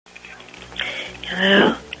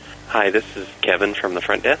Hello? Hi, this is Kevin from the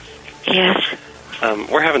front desk. Yes?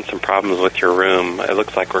 We're having some problems with your room. It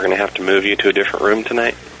looks like we're going to have to move you to a different room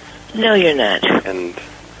tonight. No, you're not. And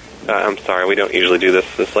I'm sorry, we don't usually do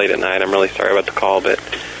this late at night. I'm really sorry about the call, but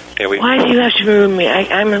yeah, Why do you have to move me?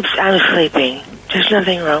 I'm sleeping. There's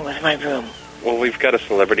nothing wrong with my room. Well, we've got a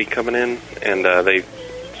celebrity coming in, and they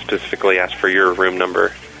specifically asked for your room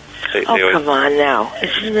number. Come on now.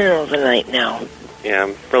 It's the middle of the night now. Yeah,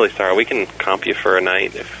 I'm really sorry. We can comp you for a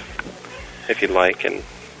night if you'd like, and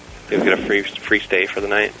you'll get a free stay for the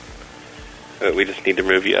night. We just need to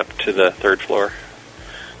move you up to the 3rd floor.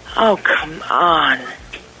 Oh, come on.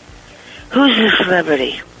 Who's the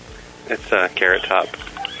celebrity? It's Carrot Top.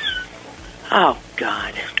 Oh,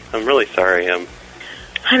 God. I'm really sorry.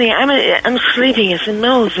 Honey, I'm sleeping. It's the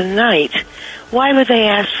middle of the night. Why would they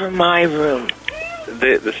ask for my room?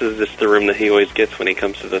 This is just the room that he always gets when he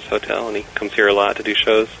comes to this hotel, and he comes here a lot to do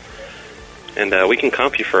shows. And we can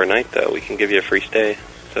comp you for a night, though. We can give you a free stay,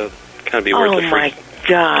 so kind of be worth the free. Oh my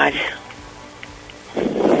God!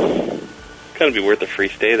 Kind of be worth the free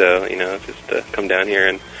stay, though. You know, just to come down here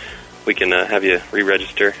and we can have you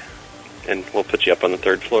re-register, and we'll put you up on the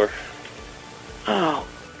 3rd floor. Oh,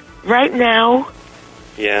 right now?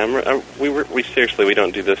 Yeah, we seriously, we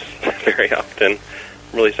don't do this very often. I'm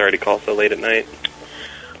really sorry to call so late at night.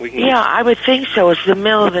 Yeah, I would think so. It's the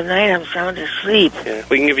middle of the night. I'm sound asleep. Yeah,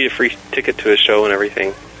 we can give you a free ticket to his show and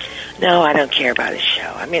everything. No, I don't care about his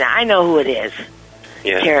show. I mean, I know who it is.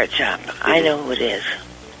 Yeah. Carrot Top. Mm-hmm. I know who it is.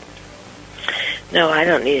 No, I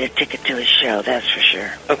don't need a ticket to his show, that's for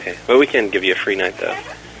sure. Okay, well, we can give you a free night, though.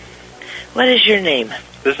 What is your name?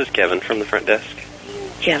 This is Kevin from the front desk.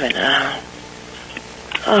 Kevin,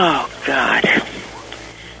 oh, God.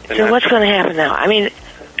 So what's going to happen now? I mean...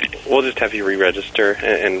 We'll just have you re-register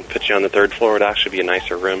and put you on the 3rd floor. It'll actually be a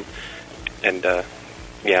nicer room. And,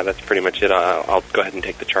 yeah, that's pretty much it. I'll go ahead and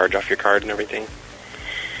take the charge off your card and everything.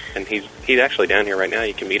 And he's actually down here right now.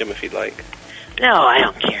 You can meet him if you'd like. No, I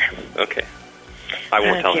don't care. Okay. I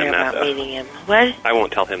won't tell him that, though. Meeting him. What? I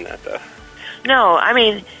won't tell him that, though. No, I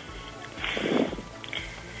mean...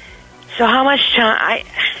 So how much time...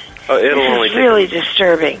 It's really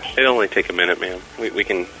disturbing. It'll only take a minute, ma'am. We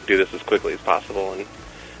can do this as quickly as possible. And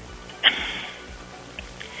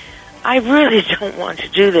I really don't want to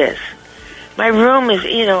do this. My room is,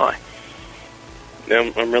 you know...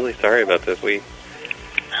 I'm really sorry about this.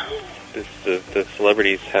 The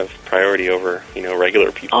celebrities have priority over,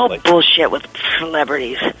 regular people. Oh, bullshit with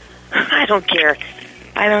celebrities. I don't care.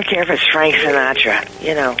 I don't care if it's Frank Sinatra,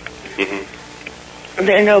 Mm-hmm.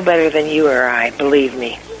 They're no better than you or I, believe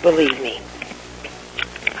me. Believe me.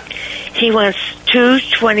 He wants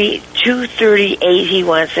 238, he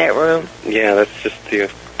wants that room. Yeah,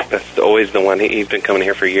 that's always the one. He's been coming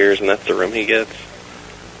here for years, and that's the room he gets.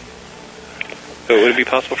 So would it be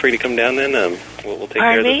possible for you to come down then? We'll take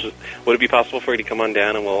care of this. Would it be possible for you to come on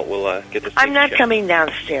down and we'll get this? I'm not coming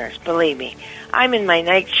downstairs, believe me. I'm in my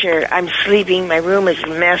night shirt. I'm sleeping. My room is a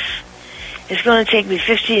mess. It's going to take me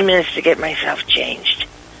 15 minutes to get myself changed.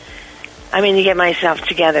 I mean, to get myself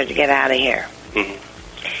together to get out of here. Mm-hmm.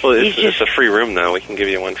 Well, it's a free room, though. We can give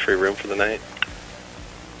you one free room for the night.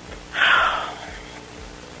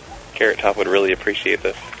 Carrot Top would really appreciate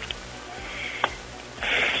this.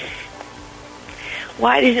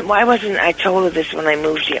 Why wasn't I told of this when I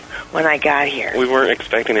moved here, when I got here? We weren't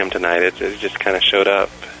expecting him tonight. It just kind of showed up.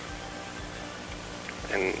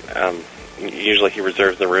 And usually he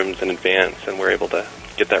reserves the rooms in advance, and we're able to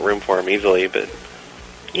get that room for him easily, but...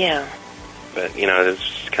 Yeah. But, it's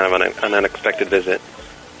just kind of an unexpected visit.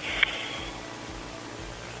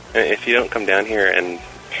 And if you don't come down here and...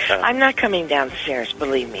 I'm not coming downstairs,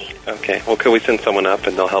 believe me. Okay. Well, could we send someone up,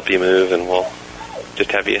 and they'll help you move, and we'll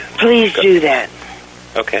just have you... Please do that.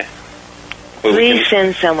 Okay. Well, please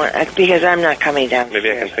send someone, because I'm not coming downstairs.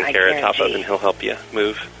 Maybe I can send Carrot Top up, and he'll help you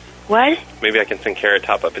move. What? Maybe I can send Carrot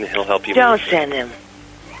Top up, and he'll help you Don't move. Send him.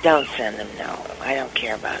 Don't send him, no. I don't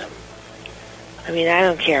care about him. I mean, I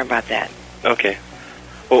don't care about that. Okay.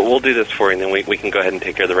 Well, we'll do this for you, and then we can go ahead and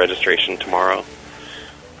take care of the registration tomorrow.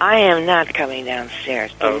 I am not coming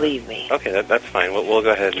downstairs, believe me. Okay, that's fine. We'll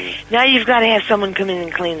go ahead and... Now you've got to have someone come in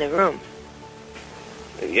and clean the room.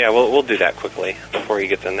 Yeah, we'll do that quickly before he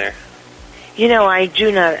gets in there. I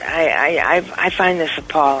do not... I find this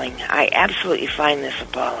appalling. I absolutely find this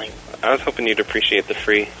appalling. I was hoping you'd appreciate the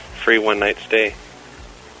free one-night stay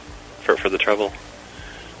for the trouble.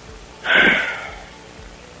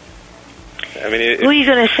 I mean, who are you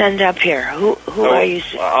going to send up here? Who are you?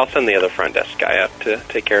 I'll send the other front desk guy up to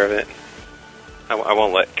take care of it. I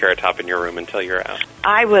won't let Carrot Top in your room until you're out.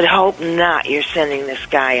 I would hope not. You're sending this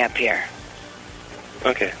guy up here.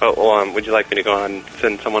 Okay. Well, would you like me to go on and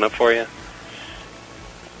send someone up for you?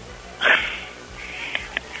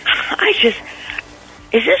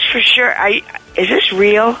 Is this for sure? Is this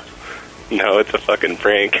real? No, it's a fucking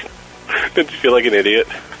prank. Did you feel like an idiot?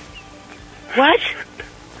 What?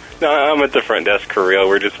 No, I'm at the front desk for real.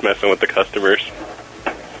 We're just messing with the customers.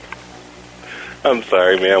 I'm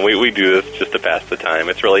sorry, man. We do this just to pass the time.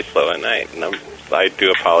 It's really slow at night, and I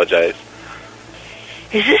do apologize.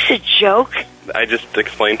 Is this a joke? I just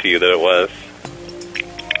explained to you that it was.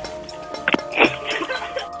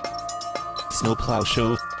 Snowplow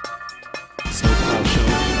Show. Snowplow Show.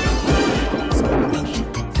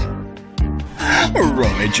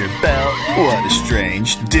 Rummage your belt, what a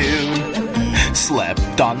strange dude.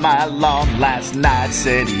 Slept on my lawn last night,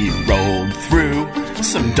 said he rolled through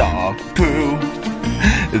some dog poo.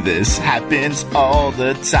 This happens all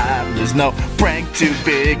the time. There's no prank too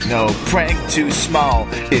big, no prank too small.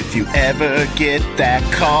 If you ever get that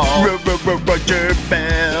call, Roger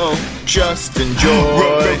Bell, just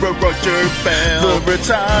enjoy. Roger Bell, the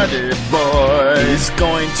retarded boy, is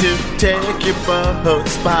going to take your boat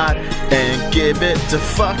spot and give it to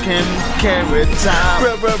fucking Carrot Top.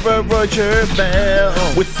 Roger Bell,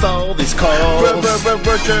 with all these calls,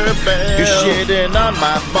 Roger Bell, you're shitting on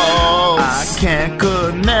my balls. I can't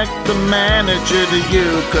connect the manager to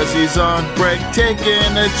you, cause he's on break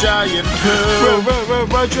taking a giant poo.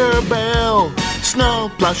 Roger Bell,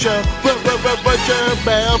 Snowplow Show. Roger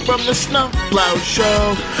Bell from the Snowplow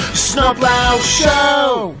Show. Snowplow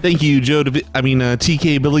Show. Thank you,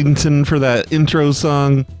 TK Billington, for that intro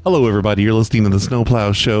song. Hello, everybody. You're listening to the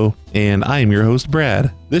Snowplow Show, and I am your host,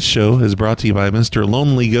 Brad. This show is brought to you by Mr.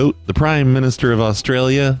 Mrlonelygoat, the Prime Minister of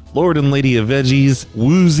Australia, Lord and Lady of Veggies,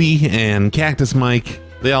 WooZy, and Cactus Mike.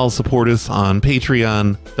 They all support us on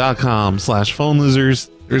patreon.com/phonelosers.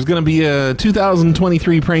 There's going to be a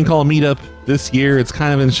 2023 prank call meetup this year. It's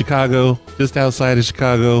kind of in Chicago, just outside of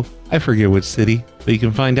Chicago. I forget which city, but you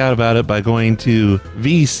can find out about it by going to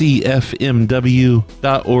vcfmw.org.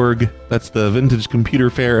 That's the Vintage Computer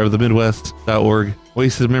Fair of the Midwest.org.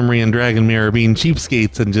 Wasted Memory and Dragonmere are being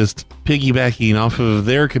cheapskates and just piggybacking off of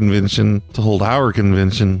their convention to hold our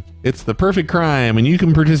convention. It's the perfect crime, and you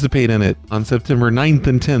can participate in it on September 9th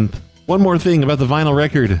and 10th. One more thing about the vinyl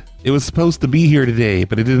record. It was supposed to be here today,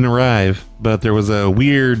 but it didn't arrive. But there was a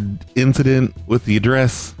weird incident with the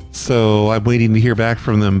address, so I'm waiting to hear back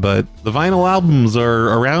from them. But the vinyl albums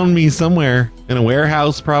are around me somewhere, in a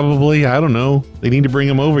warehouse probably. I don't know. They need to bring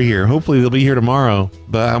them over here. Hopefully they'll be here tomorrow.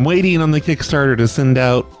 But I'm waiting on the Kickstarter to send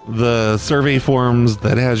out the survey forms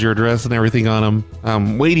that has your address and everything on them.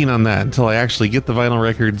 I'm waiting on that until I actually get the vinyl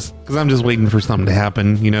records, because I'm just waiting for something to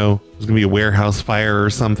happen. You know, there's going to be a warehouse fire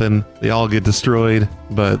or something. They all get destroyed,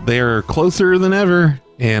 but they are closer than ever.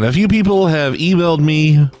 And a few people have emailed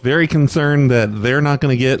me very concerned that they're not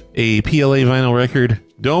going to get a PLA vinyl record.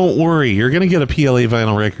 Don't worry, you're going to get a PLA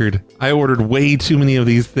vinyl record. I ordered way too many of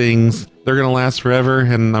these things. They're going to last forever,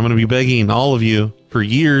 and I'm going to be begging all of you for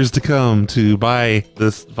years to come to buy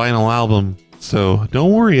this vinyl album. So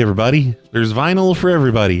don't worry, everybody. There's vinyl for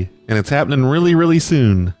everybody, and it's happening really, really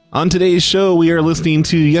soon. On today's show, we are listening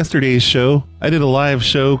to yesterday's show. I did a live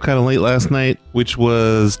show kind of late last night, which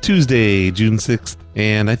was Tuesday, June 6th.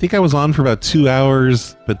 And I think I was on for about 2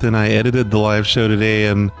 hours, but then I edited the live show today,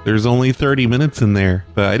 and there's only 30 minutes in there.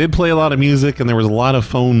 But I did play a lot of music, and there was a lot of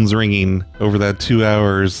phones ringing over that 2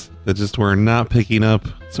 hours that just were not picking up.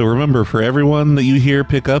 So remember, for everyone that you hear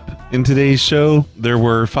pick up in today's show, there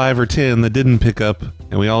were 5 or 10 that didn't pick up,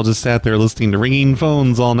 and we all just sat there listening to ringing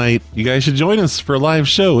phones all night. You guys should join us for a live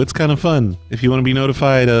show. It's kind of fun. If you want to be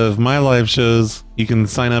notified of my live shows, you can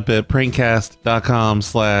sign up at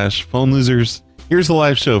prankcast.com/phonelosers. Here's the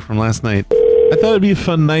live show from last night. I thought it'd be a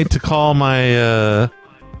fun night to call my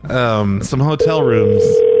some hotel rooms,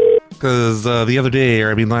 because the other day,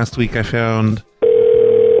 last week, I found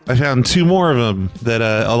 2 more of them that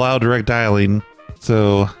allow direct dialing.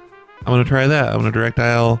 So I'm going to try that. I'm going to direct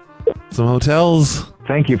dial some hotels.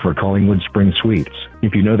 Thank you for calling Wood Spring Suites.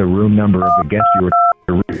 If you know the room number of the guest you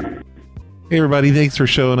were... Hey everybody, thanks for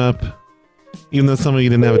showing up. Even though some of you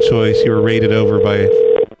didn't have a choice, you were raided over by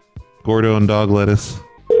Gordo and Dog Lettuce.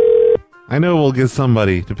 I know we'll get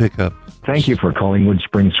somebody to pick up. Thank you for calling Wood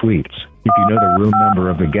Spring Suites. If you know the room number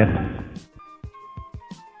of the guest...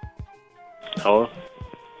 Hello?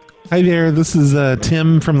 Hi there, this is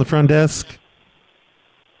Tim from the front desk.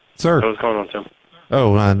 Sir. What's going on, Tim?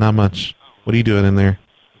 Oh, not much. What are you doing in there?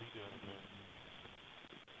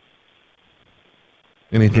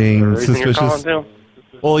 Anything suspicious?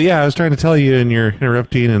 Well, yeah, I was trying to tell you, and you're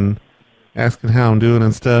interrupting and asking how I'm doing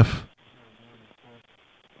and stuff.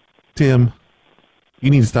 Tim, you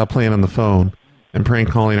need to stop playing on the phone. and prank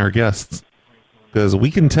calling our guests. Because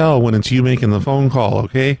we can tell when it's you making the phone call,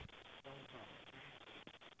 okay?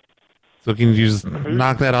 So can you just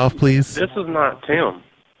knock that off, please? This is not Tim.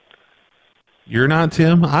 You're not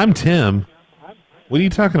Tim? I'm Tim. What are you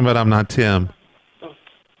talking about? I'm not Tim.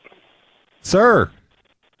 Sir!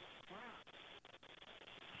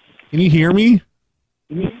 Can you hear me?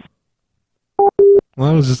 Well,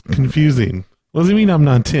 that was just confusing. What does it mean I'm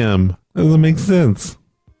not Tim? That doesn't make sense.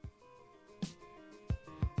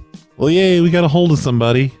 Well, yay, we got a hold of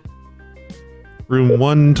somebody. Room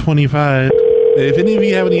 125. If any of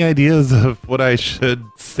you have any ideas of what I should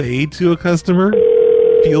say to a customer,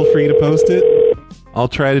 feel free to post it. I'll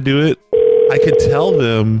try to do it. I could tell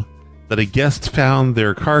them that a guest found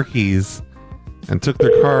their car keys and took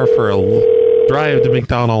their car for a drive to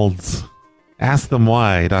McDonald's. Ask them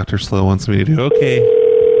why, Dr. Slow wants me to do. Okay,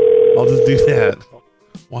 I'll just do that.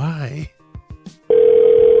 Why?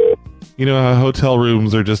 You know how hotel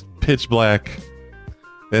rooms are just pitch black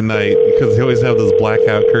at night because they always have those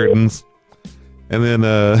blackout curtains. And then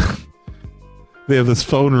they have this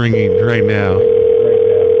phone ringing right now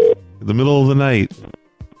in the middle of the night.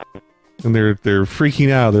 And they're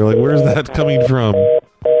freaking out. They're like, where's that coming from?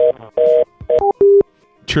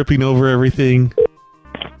 Tripping over everything.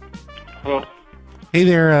 Hello. Hey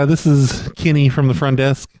there, this is Kenny from the front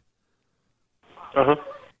desk. Uh-huh.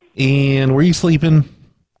 And were you sleeping?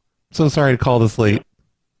 So sorry to call this late.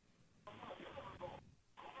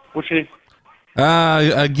 What you need?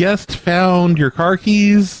 A guest found your car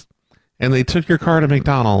keys, and they took your car to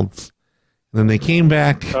McDonald's. And then they came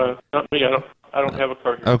back. Not me. I don't have a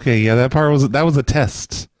car here. Okay, yeah, that was a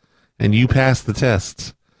test, and you passed the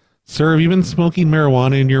test. Sir, have you been smoking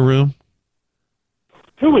marijuana in your room?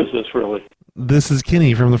 Who is this, really? This is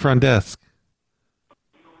Kenny from the front desk.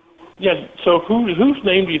 Yeah, so whose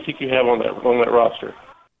name do you think you have on that roster?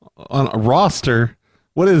 On a roster?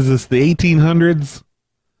 What is this, the 1800s?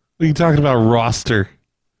 What are you talking about, roster?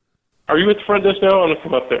 Are you at the front desk now? I want to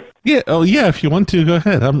come up there. Yeah, oh yeah, if you want to, go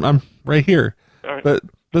ahead. I'm right here. All right.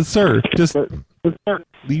 But sir, just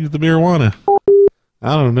leave the marijuana.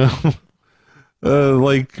 I don't know.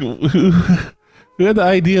 Like, who had the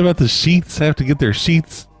idea about the sheets? Have to get their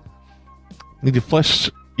sheets. Need to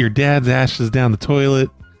flush your dad's ashes down the toilet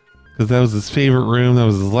because that was his favorite room. That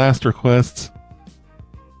was his last request.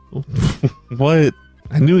 What?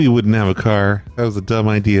 I knew he wouldn't have a car. That was a dumb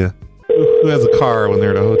idea. Who has a car when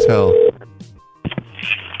they're at a hotel?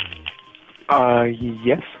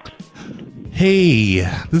 Yes. Hey,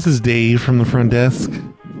 this is Dave from the front desk.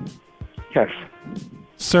 Yes.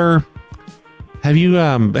 Sir, have you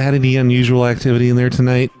had any unusual activity in there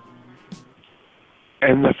tonight?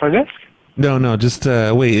 And the front desk? No, just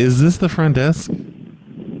wait, is this the front desk?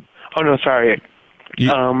 Oh, no, sorry.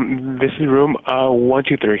 This is room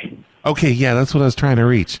 123. Okay, yeah, that's what I was trying to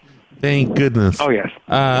reach. Thank goodness. Oh, yes.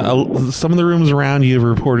 Some of the rooms around you have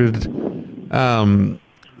reported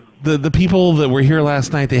the people that were here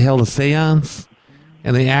last night, they held a seance,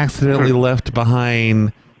 and they accidentally left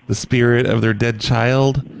behind the spirit of their dead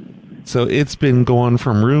child. So it's been going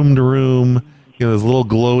from room to room, you know, this little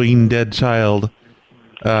glowing dead child,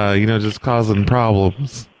 just causing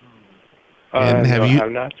problems. And I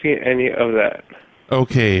have not seen any of that.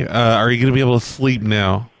 Okay, are you going to be able to sleep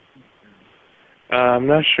now? I'm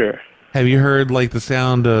not sure. Have you heard, like, the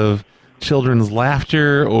sound of children's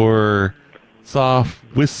laughter or soft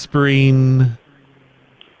whispering?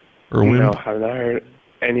 Or No, I've not heard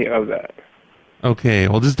any of that. Okay,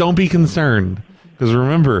 well, just don't be concerned. Because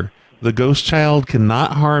remember, the ghost child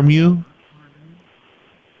cannot harm you.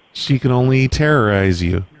 She can only terrorize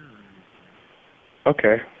you.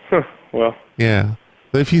 Okay. Well. Yeah.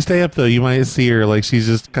 But if you stay up, though, you might see her. Like, she's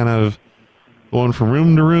just kind of going from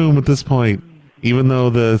room to room at this point. Even though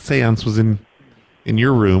the seance was in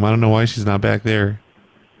your room. I don't know why she's not back there.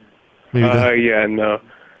 Maybe yeah, no.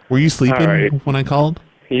 Were you sleeping when I called?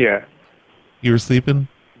 Yeah. You were sleeping?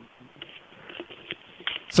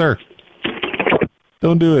 Sir.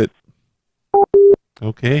 Don't do it.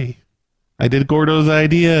 Okay. I did Gordo's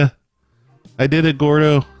idea. I did it,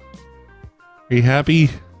 Gordo. Are you happy?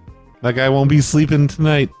 That guy won't be sleeping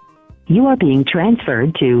tonight. You are being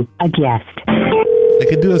transferred to a guest. I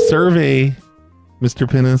could do a survey, Mr.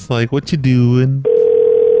 Pennis, like, what you doing?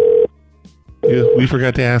 We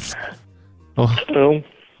forgot to ask. Oh, Hello.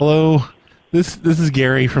 hello. This is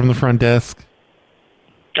Gary from the front desk.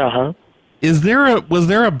 Uh-huh. Was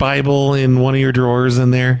there a Bible in one of your drawers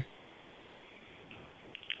in there?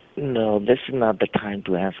 No, this is not the time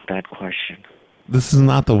to ask that question. This is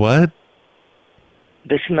not the what?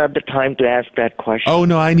 This is not the time to ask that question. Oh,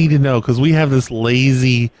 no, I need to know, because we have this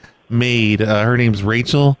lazy maid. Her name's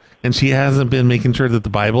Rachel, and she hasn't been making sure that the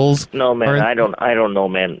Bibles. No, man, I don't know,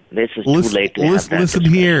 man. This is too late to have that. Listen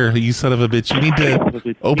here, you son of a bitch. You need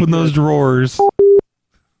to open those drawers.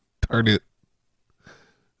 Darn it.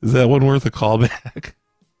 Is that one worth a callback?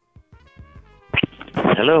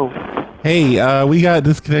 Hello. Hey, we got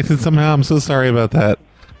disconnected somehow. I'm so sorry about that.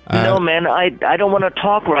 No, man, I don't want to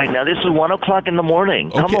talk right now. This is 1 o'clock in the morning.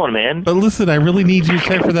 Okay, come on, man. But listen, I really need you to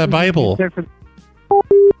check for that Bible.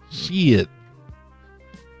 Shit.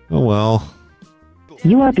 Oh, well.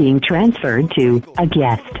 You are being transferred to a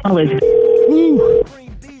guest. Woo.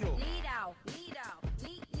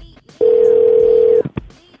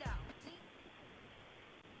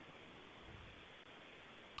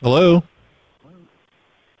 Hello?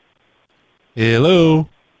 Hello?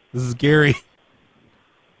 This is Gary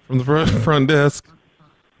from the front desk.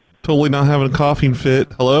 Totally not having a coughing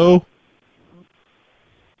fit. Hello?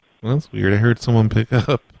 Well, that's weird. I heard someone pick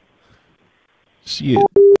up. Shit.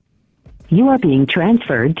 You are being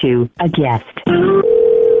transferred to a guest.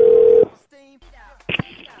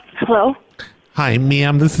 Hello? Hi,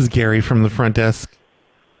 ma'am. This is Gary from the front desk.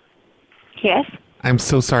 Yes? I'm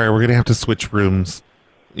so sorry. We're going to have to switch rooms.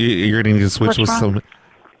 You're going to need to switch with some...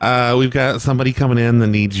 we've got somebody coming in that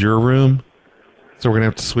needs your room. So we're going to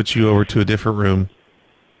have to switch you over to a different room.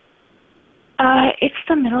 It's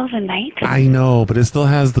the middle of the night. I know, but it still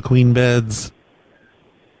has the queen beds.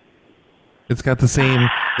 It's got the same...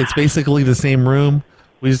 It's basically the same room.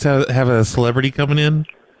 We just have a celebrity coming in.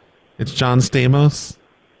 It's John Stamos.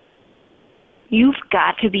 You've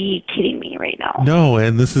got to be kidding me right now. No,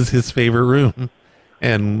 and this is his favorite room.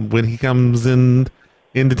 And when he comes into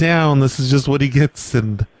town, this is just what he gets.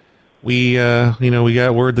 And we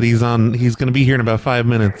got word that he's going to be here in about 5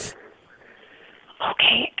 minutes.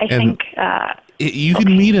 Okay, I think... you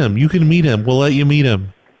can meet him. You can meet him. We'll let you meet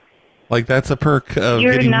him. Like, that's a perk of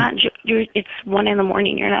You're not... it's 1 in the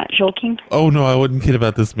morning. You're not joking? Oh, no, I wouldn't kid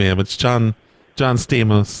about this, ma'am. It's John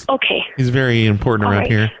Stamos. Okay. He's very important around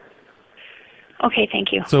here. Okay,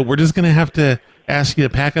 thank you. So we're just going to have to ask you to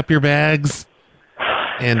pack up your bags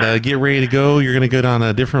and get ready to go. You're going to go down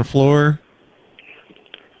a different floor.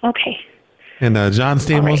 Okay. And John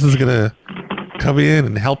Stamos is going to come in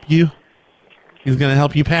and help you. He's going to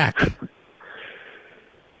help you pack.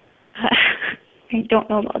 I don't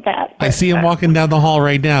know about that. I see him walking down the hall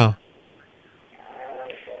right now.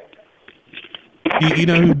 You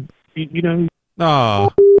know. Oh,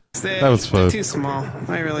 that was fun. Too small.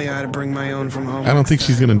 I really ought to bring my own from home. I don't think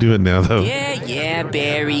she's going to do it now, though. Yeah,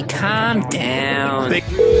 Barry, calm down.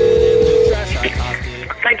 Thank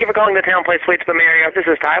you for calling the Town Place Suites, the Marriott. This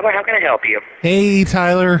is Tyler. How can I help you? Hey,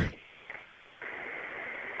 Tyler.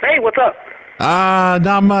 Hey, what's up?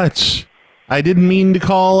 Not much. I didn't mean to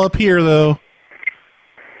call up here, though.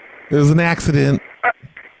 It was an accident.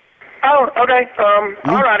 Oh, okay.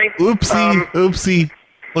 Alrighty. Oopsie.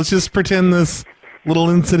 Let's just pretend this little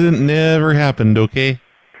incident never happened, okay?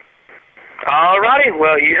 Alrighty.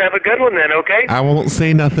 Well, you have a good one then, okay? I won't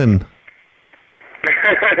say nothing.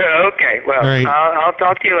 Okay. Well, right. I'll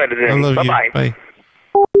talk to you later then. I love Bye-bye. you. Bye.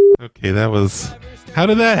 Okay, that was... How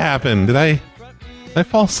did that happen? Did I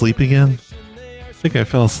fall asleep again? I think I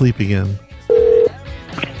fell asleep again.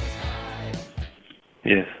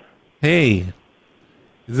 Yes. Hey,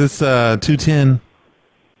 is this 210?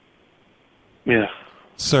 Yeah.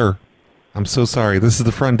 Sir, I'm so sorry. This is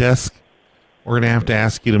the front desk. We're going to have to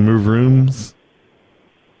ask you to move rooms.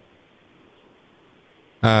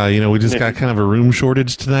 We just got kind of a room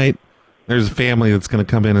shortage tonight. There's a family that's going to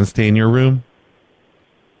come in and stay in your room.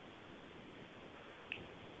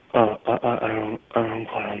 I don't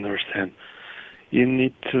quite understand. You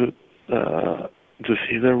need to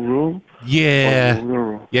see the room? Yeah.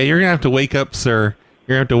 Yeah, you're going to have to wake up, sir.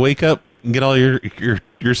 You're going to have to wake up and get all your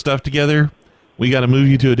stuff together. We got to move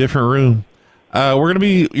you to a different room. You're going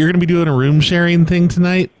to be doing a room sharing thing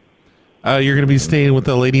tonight. You're going to be staying with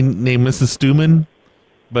a lady named Mrs. Stewman,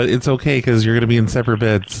 but it's okay because you're going to be in separate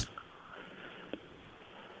beds.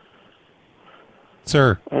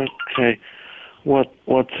 Sir. Okay. What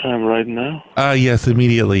time right now? Yes,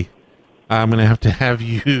 immediately. I'm going to have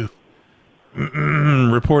you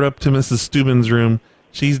report up to Mrs. Stewman's room.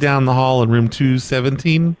 She's down the hall in room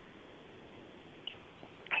 217.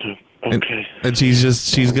 Okay. And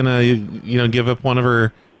she's going to, give up one of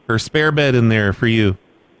her spare bed in there for you.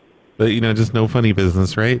 But, just no funny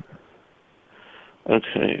business, right?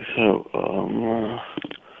 Okay. So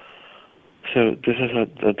this is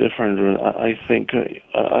a different room. I think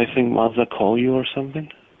Mazda called you or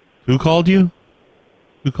something. Who called you?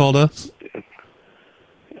 Who called us?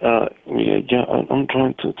 I'm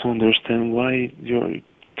trying to understand why you're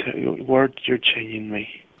changing me.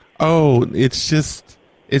 Oh, it's just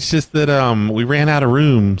that we ran out of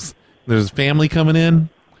rooms. There's a family coming in,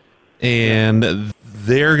 and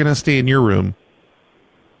they're gonna stay in your room,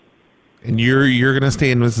 and you're gonna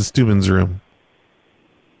stay in Mrs. Stewman's room.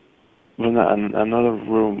 Well, another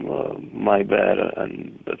room, my bed,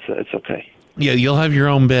 and it's okay. Yeah, you'll have your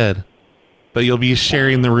own bed, but you'll be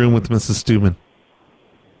sharing the room with Mrs. Stewman.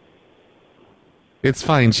 It's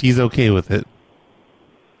fine. She's okay with it.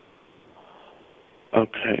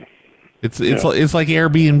 Okay. It's like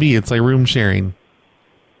Airbnb. It's like room sharing.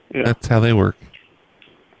 Yeah. That's how they work.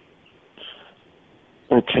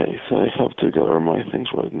 Okay, so I have to gather my things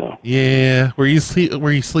right now. Yeah. Were you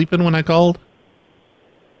sleeping when I called?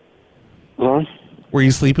 Sorry? Were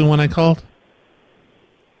you sleeping when I called?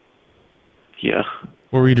 Yeah.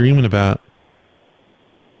 What were you dreaming about?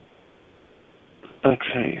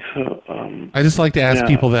 Okay, so I just like to ask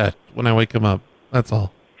people that when I wake them up. That's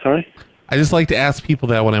all. Sorry? I just like to ask people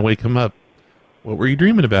that when I wake them up. What were you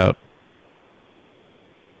dreaming about?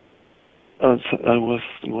 I was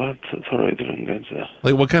what? Sorry, I didn't get that.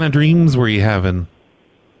 Like, what kind of dreams were you having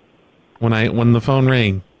when the phone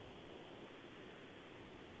rang?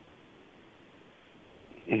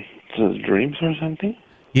 So dreams or something?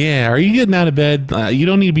 Yeah. Are you getting out of bed? You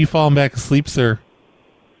don't need to be falling back asleep, sir.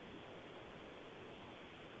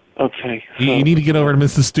 Okay. So, You need to get over to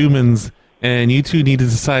Mrs. Stewman's, and you two need to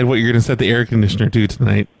decide what you're going to set the air conditioner to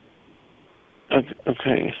tonight.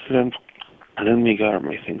 Okay. So let me gather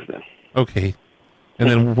my things then. Okay. And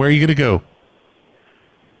then where are you going to go?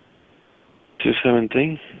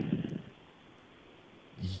 217?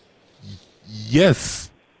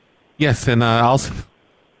 Yes. Yes, and I'll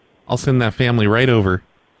send that family right over.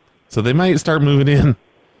 So they might start moving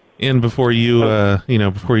in before you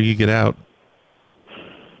before you get out.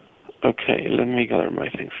 Okay, let me gather my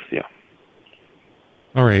things. Yeah.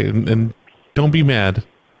 All right, and don't be mad.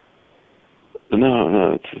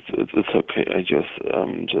 No, it's okay. I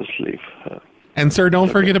just leave. And sir, don't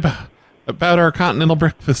forget about our continental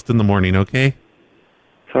breakfast in the morning, okay?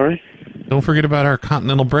 Sorry? Don't forget about our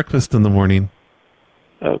continental breakfast in the morning.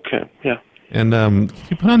 Okay, yeah. And can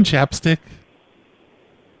you put on chapstick?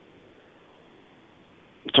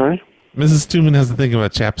 Sorry? Mrs. Stewman has a thing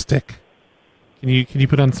about chapstick. Can you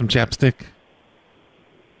put on some chapstick?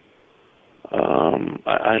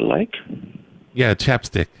 I like? Yeah,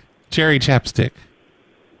 chapstick. Cherry chapstick.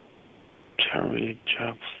 Cherry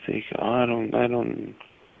chapstick. I don't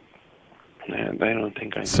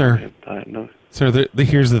think I know Sir. it. I know. Sir,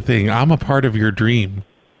 here's the thing. I'm a part of your dream.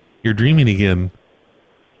 You're dreaming again.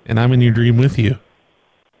 And I'm in your dream with you.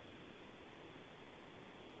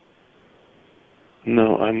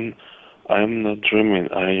 No, I'm not dreaming.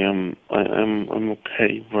 I'm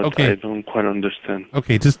okay, but Okay. I don't quite understand.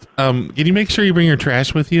 Okay, just can you make sure you bring your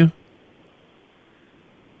trash with you?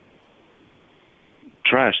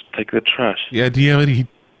 Trash. Take the trash. Yeah, do you have any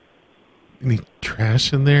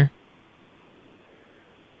trash in there?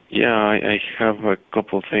 Yeah, I have a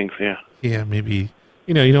couple things, yeah. Yeah, maybe.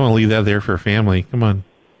 You don't want to leave that there for a family. Come on.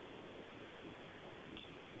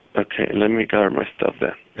 Okay, let me gather my stuff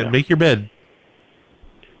then. And make your bed.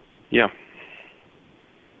 Yeah.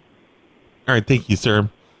 All right, thank you, sir.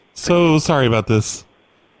 So sorry about this.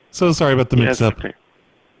 So sorry about the mix-up. Okay.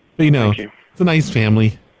 But Thank you. it's a nice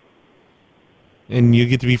family. And you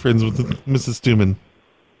get to be friends with Mrs. Stewman.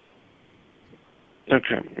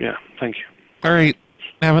 Okay, yeah, thank you. All right,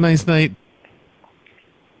 have a nice night.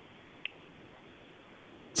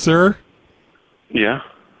 Sir? Yeah?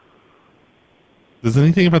 Does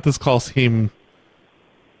anything about this call seem...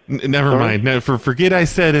 Never mind. No, forget I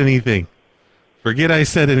said anything. Forget I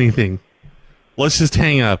said anything. Let's just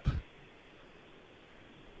hang up.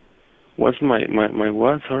 What's my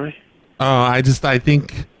what, sorry? Oh, I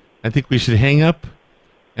think we should hang up,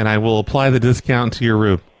 and I will apply the discount to your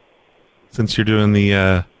room, since you're doing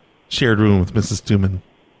the shared room with Mrs. Stewman.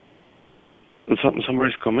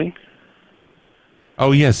 Somebody's coming?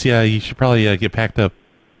 Oh, yes, yeah, you should probably get packed up.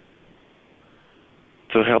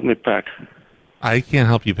 So help me pack. I can't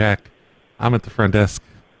help you pack. I'm at the front desk.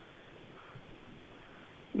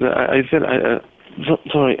 I said,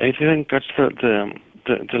 sorry, I didn't catch the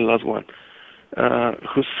last one.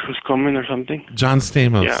 Who's coming or something? John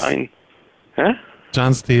Stamos. Yeah, huh?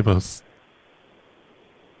 John Stamos.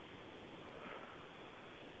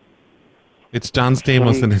 It's John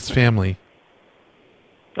Stamos and his family.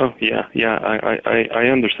 Oh yeah. I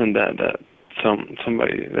understand that some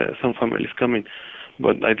family is coming,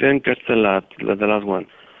 but I didn't catch the last one.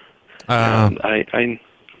 And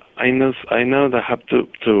I know that I have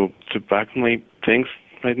to pack my things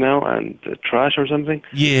right now and the trash or something.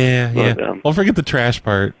 Yeah. But, Well, forget the trash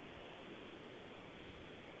part.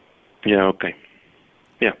 Yeah, okay.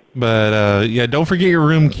 Yeah. But, yeah, don't forget your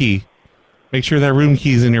room key. Make sure that room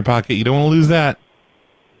key's in your pocket. You don't want to lose that.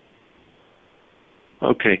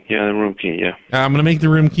 Okay, yeah, the room key, yeah. I'm going to make the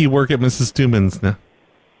room key work at Mrs. Stewman's now.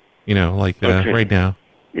 You know, like Okay. right now.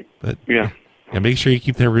 But Yeah. Yeah, make sure you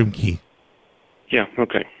keep that room key. Yeah,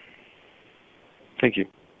 okay. Thank you.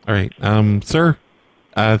 All right. Sir,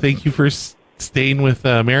 thank you for staying with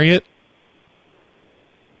Marriott.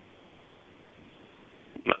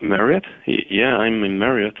 Marriott? Yeah, I'm in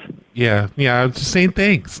Marriott. Yeah, I was just saying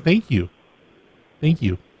thanks. Thank you. Thank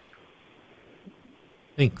you.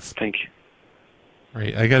 Thanks. Thank you. All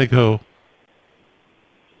right, I got to go.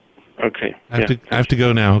 Okay. I have to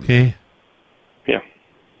go now, okay? Yeah.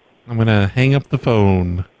 I'm going to hang up the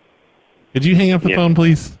phone. Could you hang up the phone,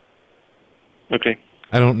 please? Okay.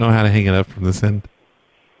 I don't know how to hang it up from this end.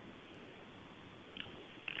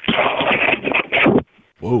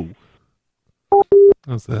 Whoa.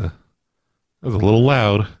 That was a little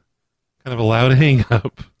loud. Kind of a loud hang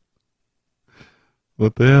up.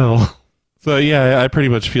 What the hell? So yeah, I pretty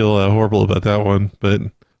much feel horrible about that one, but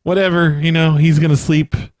whatever, you know, he's going to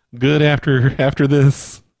sleep good after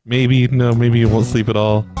this. Maybe he won't sleep at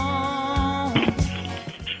all.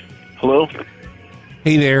 Hello?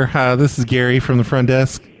 Hey there, this is Gary from the front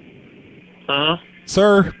desk. Uh-huh.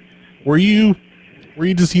 Sir, were you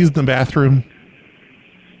just using the bathroom?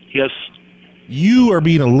 Yes. You are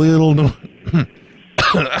being a little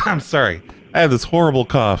I'm sorry. I have this horrible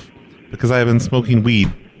cough because I have been smoking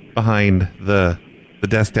weed behind the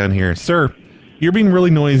desk down here. Sir, you're being really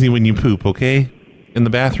noisy when you poop, okay? In the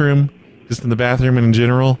bathroom, just in the bathroom and in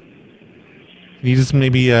general. Can you just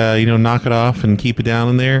maybe knock it off and keep it down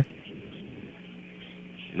in there?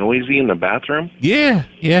 Noisy in the bathroom? Yeah,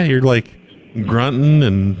 you're like grunting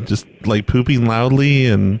and just like pooping loudly,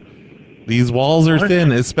 and these walls are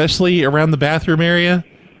thin, especially around the bathroom area.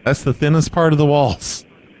 That's the thinnest part of the walls.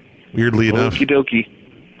 Weirdly enough. Okie dokie.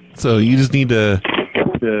 So you just need to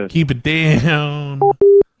keep it down.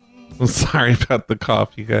 I'm sorry about the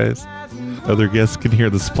cough, you guys. Other guests can hear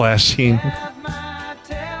the splashing.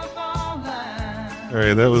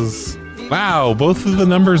 Alright, that was... Wow, both of the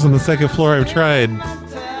numbers on the second floor I've tried,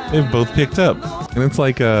 they've both picked up. And it's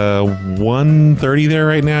like 1:30 there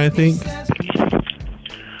right now, I think.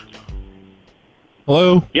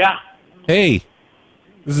 Hello? Yeah. Hey,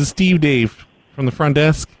 this is Steve Dave from the front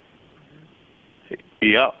desk.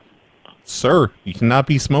 Yeah. Sir, you cannot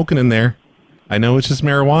be smoking in there. I know it's just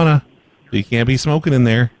marijuana, but you can't be smoking in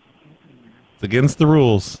there. It's against the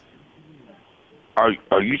rules.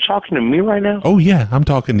 Are you talking to me right now? Oh yeah, I'm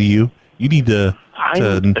talking to you. You need to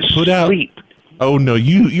put out. Oh no,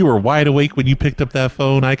 you were wide awake when you picked up that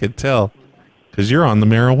phone. I could tell, because you're on the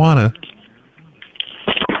marijuana.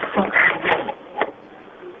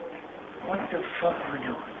 What the fuck are we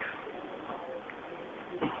doing?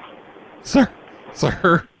 Sir.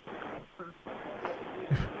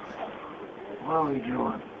 What are we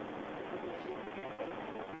doing?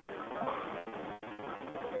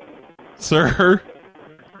 Sir.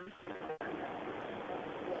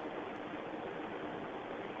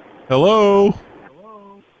 Hello.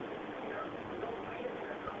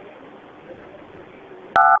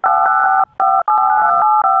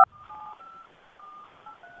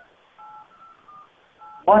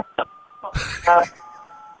 What the fuck?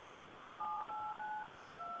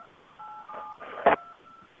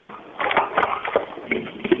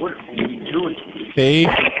 What are we doing?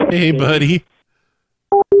 Hey, buddy.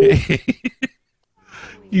 Hey.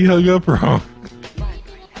 You hung up wrong.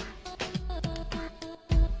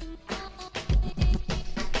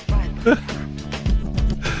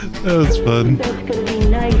 That was fun. That's gonna be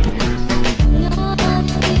nice.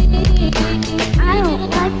 I don't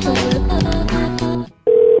like the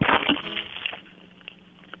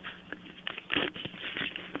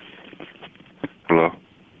Hello?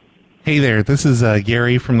 Hey there, this is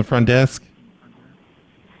Gary from the front desk.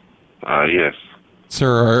 Yes.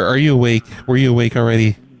 Sir, are you awake? Were you awake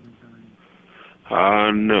already?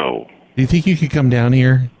 No. Do you think you could come down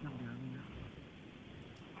here?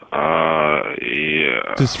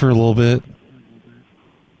 Yeah. Just for a little bit?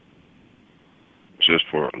 Just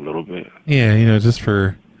for a little bit. Yeah, just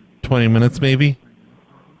for 20 minutes maybe?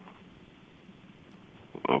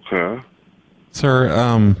 Okay. Sir,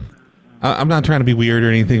 I'm not trying to be weird or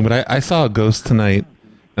anything, but I saw a ghost tonight,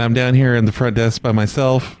 and I'm down here in the front desk by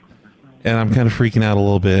myself, and I'm kind of freaking out a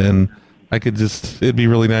little bit, and it'd be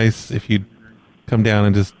really nice if you'd come down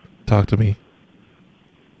and just talk to me.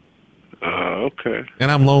 Okay.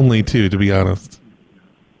 And I'm lonely too, to be honest.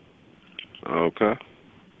 Okay.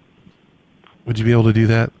 Would you be able to do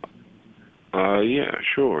that? Yeah,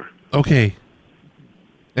 sure. Okay.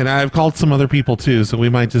 And I've called some other people too, so we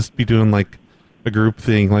might just be doing like a group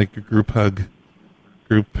thing, like a group hug.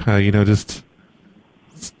 Just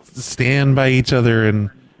stand by each other and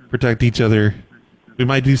protect each other. We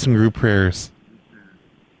might do some group prayers.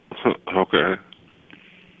 Okay.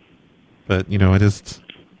 But, I just...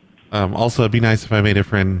 also, it'd be nice if I made a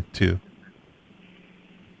friend, too.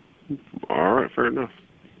 All right, fair enough.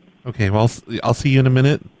 Okay, well, I'll see you in a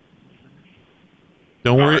minute.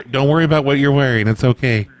 Don't worry about what you're wearing. It's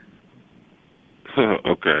okay.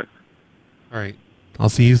 Okay. All right. I'll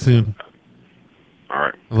see you soon. All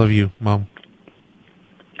right. I love you, Mom.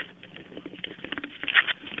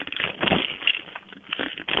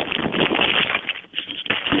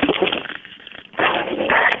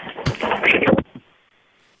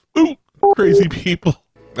 Ooh, crazy people.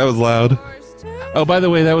 That was loud. Oh, by the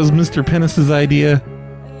way, that was Mr. Penis's idea.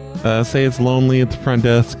 Say it's lonely at the front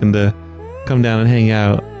desk and to come down and hang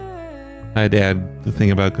out. I had to add the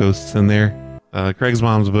thing about ghosts in there. Craig's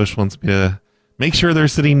mom's bush wants me to make sure they're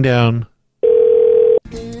sitting down.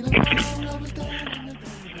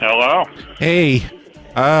 Hello? Hey,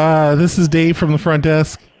 this is Dave from the front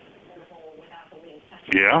desk.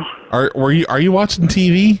 Yeah? Are you watching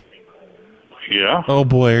TV? Yeah? Oh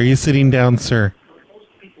boy, are you sitting down, sir?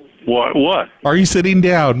 What? Are you sitting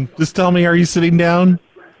down? Just tell me, are you sitting down?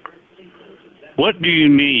 What do you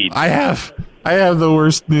need? I have the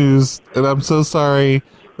worst news, and I'm so sorry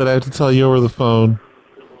that I have to tell you over the phone.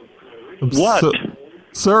 What?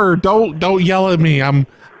 Sir, don't yell at me. I'm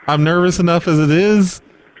nervous enough as it is,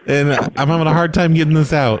 and I'm having a hard time getting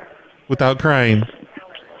this out without crying.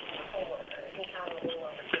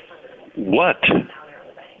 What?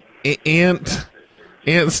 Aunt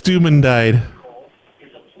Stewman died.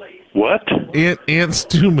 What? Aunt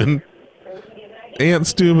Stewman. Aunt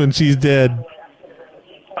Stewman, she's dead.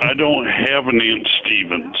 I don't have an Aunt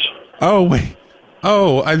Stevens. Oh wait.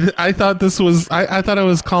 Oh, I thought this was. I thought I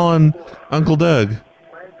was calling Uncle Doug.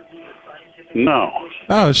 No.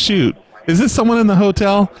 Oh shoot! Is this someone in the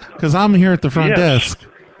hotel? Because I'm here at the front desk.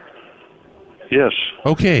 Yes.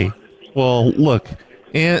 Okay. Well, look,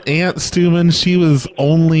 Aunt Stewman. She was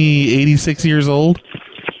only 86 years old.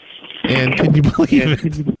 And can you believe it?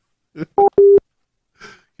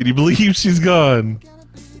 Can you believe she's gone?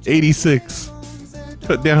 86.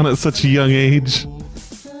 Cut down at such a young age.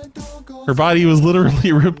 Her body was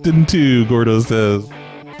literally ripped in two, Gordo says.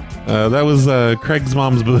 That was Craig's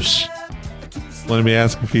mom's bush. Let me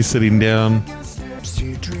ask if he's sitting down.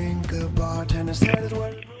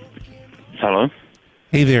 Hello?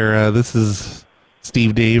 Hey there, this is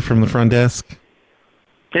Steve Dave from the front desk.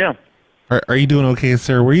 Yeah. Are you doing okay,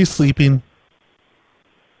 sir? Were you sleeping?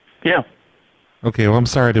 Yeah. Okay, well, I'm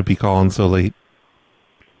sorry to be calling so late.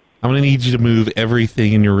 I'm going to need you to move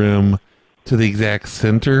everything in your room to the exact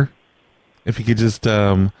center. If you could just,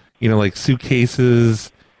 like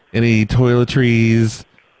suitcases, any toiletries,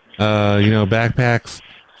 backpacks,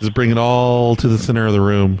 just bring it all to the center of the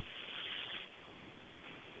room.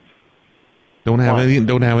 Don't have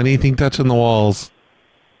anything touching the walls.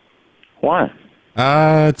 Why?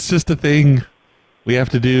 It's just a thing we have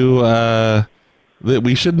to do. That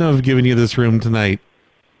we shouldn't have given you this room tonight.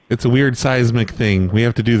 It's a weird seismic thing. We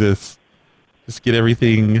have to do this. Just get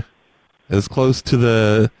everything as close to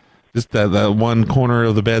that one corner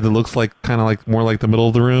of the bed that looks like more like the middle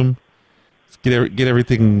of the room. Just get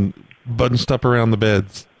everything bunched up around the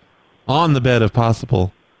beds, on the bed if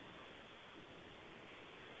possible.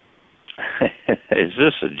 Is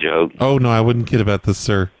this a joke? Oh no, I wouldn't kid about this,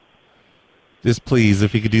 sir. Just please,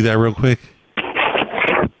 if you could do that real quick.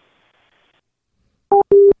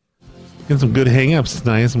 Get some good hang-ups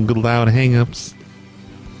tonight, some good loud hang-ups.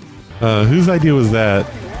 Whose idea was that?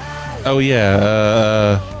 Oh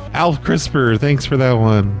yeah, Alf Crisper, thanks for that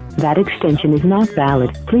one. That extension is not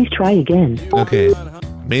valid. Please try again. Okay,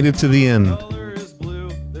 made it to the end.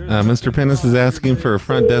 Mr. Pennis is asking for a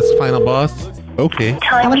front desk final boss. Okay.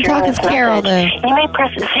 I want to talk with Carol, though. You may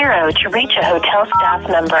press 0 to reach a hotel staff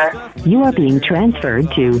member. You are being transferred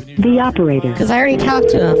to the operator. Because I already talked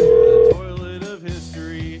to him.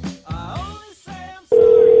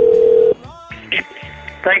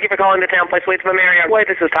 Thank you for calling the Town Place Suites by Marriott. Wait,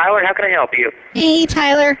 this is Tyler. How can I help you? Hey,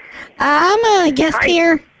 Tyler. I'm a guest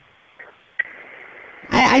here.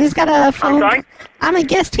 I just got a phone. I'm sorry? I'm a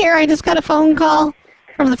guest here. I just got a phone call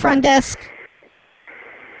from the front desk.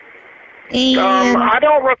 And I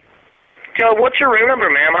don't. Joe, what's your room number,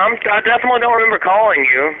 ma'am? I definitely don't remember calling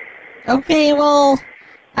you. Okay, well,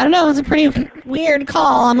 I don't know. It was a pretty weird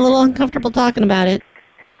call. I'm a little uncomfortable talking about it.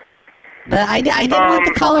 But I did what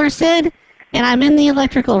the caller said, and I'm in the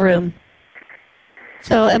electrical room.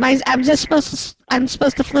 So I'm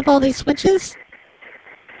supposed to flip all these switches?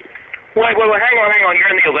 Wait, hang on. You're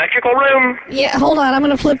in the electrical room? Yeah, hold on. I'm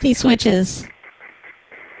going to flip these switches.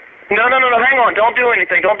 No, hang on. Don't do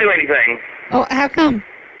anything. Oh, how come?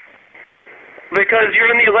 Because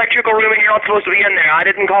you're in the electrical room and you're not supposed to be in there. I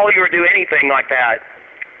didn't call you or do anything like that.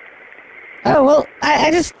 Oh, well, I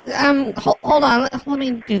just, hold on. Let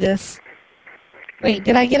me do this. Wait,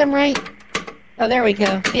 did I get him right? Oh, there we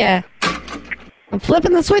go. Yeah. I'm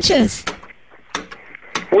flipping the switches.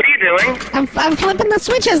 What are you doing? I'm flipping the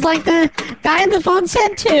switches like the guy on the phone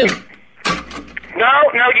said to. No,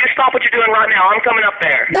 you stop what you're doing right now. I'm coming up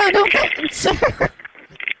there. No, don't come, sir.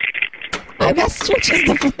 I've got switches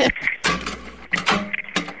to flip.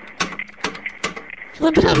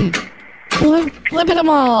 Flipping them. Flipping them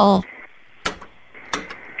all.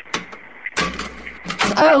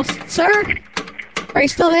 Oh, sir? Are you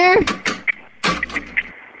still there?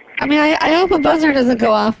 I mean, I hope a buzzer doesn't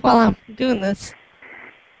go off while I'm doing this.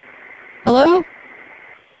 Hello?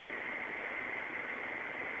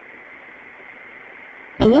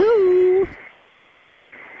 Hello?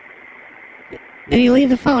 Did he leave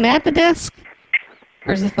the phone at the desk?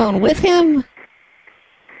 Or is the phone with him?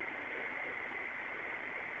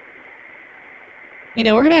 You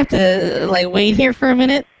know, we're gonna have to, like, wait here for a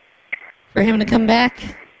minute for him to come back.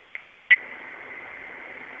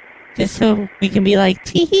 Just so we can be like,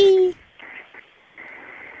 tee-hee.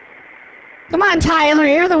 Come on, Tyler,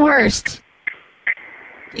 you're the worst.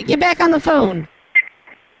 Get back on the phone.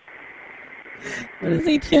 What is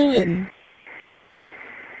he doing?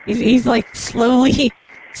 He's like slowly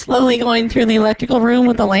going through the electrical room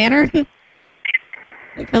with the lantern.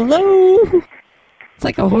 Like, hello? It's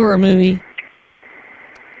like a horror movie.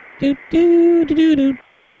 Doot doot doot doot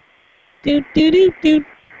doot doot doot doot.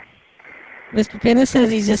 Mr. Pennis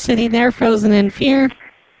says he's just sitting there frozen in fear.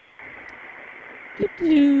 Doot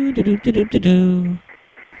doot doot doot doot doot doot.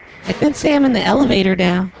 I could say I'm in the elevator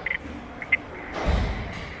now.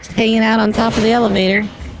 Just hanging out on top of the elevator.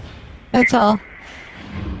 That's all.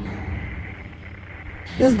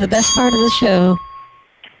 This is the best part of the show.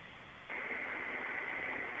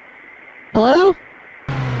 Hello?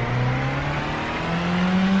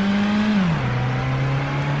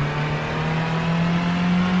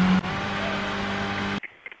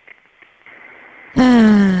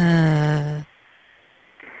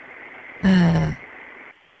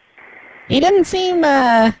 He didn't seem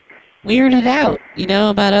weirded out, you know,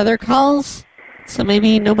 about other calls. So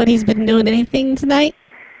maybe nobody's been doing anything tonight.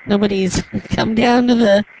 Nobody's come down to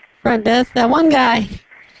the front desk. That one guy,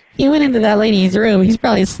 he went into that lady's room. He's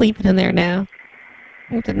probably sleeping in there now.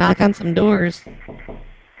 I have to knock on some doors.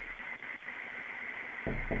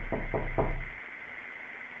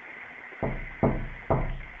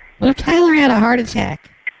 What if Tyler had a heart attack?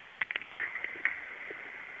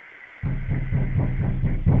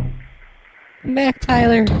 Come back,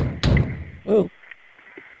 Tyler. Whoa.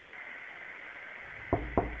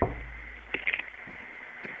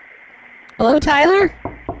 Hello, Tyler?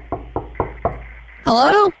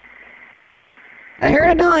 Hello? I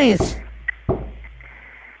heard a noise.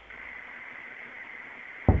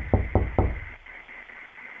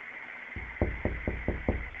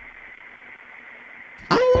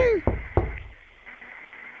 Tyler?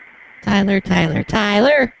 Tyler, Tyler,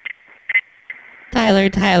 Tyler. Tyler,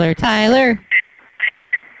 Tyler, Tyler.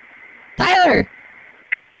 Tyler!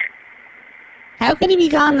 How could he be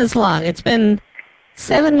gone this long? It's been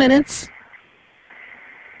 7 minutes.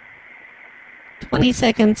 20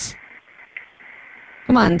 seconds.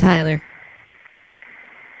 Come on, Tyler.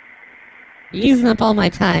 You're using up all my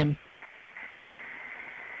time.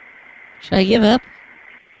 Should I give up?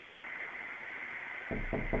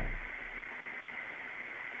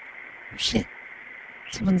 Oh, shit.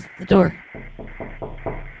 Someone's at the door.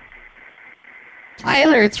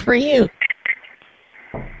 Tyler, it's for you.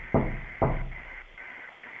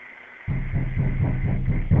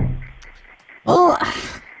 Oh,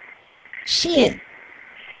 shit.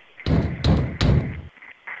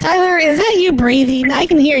 Tyler, is that you breathing? I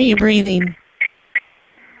can hear you breathing.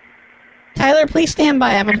 Tyler, please stand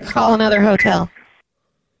by. I'm going to call another hotel.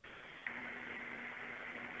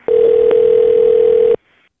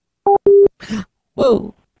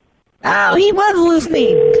 Whoa. Oh, he was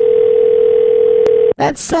listening.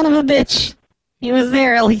 That son of a bitch. He was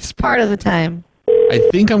there at least part of the time. I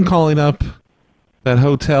think I'm calling up that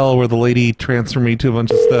hotel where the lady transferred me to a bunch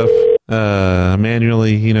of stuff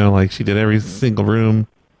manually, you know, like she did every single room.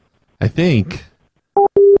 I think.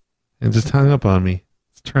 And just hung up on me.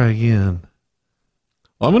 Let's try again.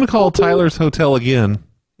 Well, I'm going to call Tyler's hotel again.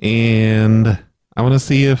 And I want to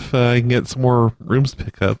see if I can get some more rooms to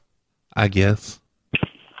pick up, I guess.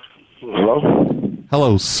 Hello?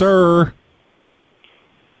 Hello, sir.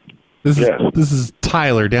 This is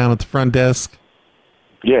Tyler down at the front desk.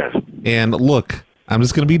 Yes. And look, I'm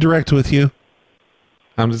just going to be direct with you.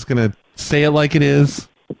 I'm just going to say it like it is.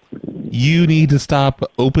 You need to stop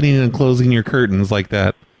opening and closing your curtains like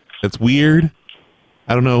that. It's weird.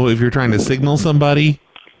 I don't know if you're trying to signal somebody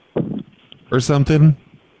or something.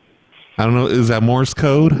 I don't know. Is that Morse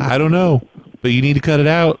code? I don't know. But you need to cut it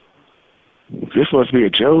out. This must be a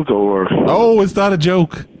joke or... Oh, it's not a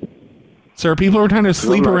joke. Sir, people are trying to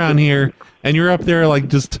sleep around here, and you're up there like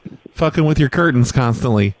just fucking with your curtains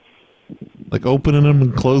constantly. Like opening them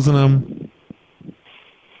and closing them.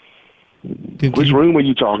 Which room are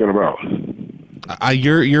you talking about?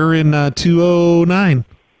 You're in 209.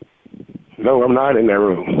 No, I'm not in that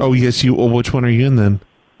room. Oh, yes, you. Well, which one are you in then?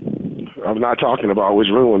 I'm not talking about which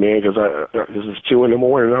room I'm in because this is 2 in the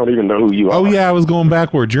morning. I don't even know who you are. Oh, yeah, I was going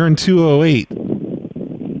backwards. You're in 208.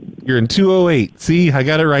 You're in 208. See, I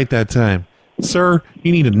got it right that time. Sir,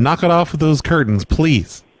 you need to knock it off with those curtains,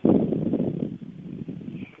 please. I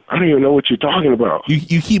don't even know what you're talking about.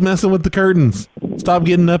 You keep messing with the curtains. Stop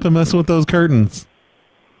getting up and messing with those curtains.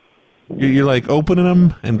 You're like opening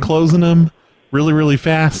them and closing them really, really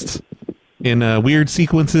fast in weird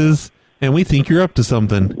sequences, and we think you're up to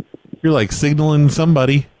something. You're like signaling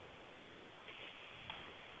somebody.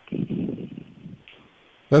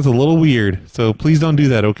 That's a little weird, so please don't do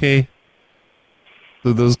that, okay?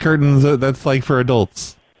 So those curtains, that's like for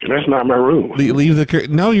adults. That's not my room. Leave the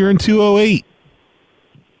curtain. No, you're in 208.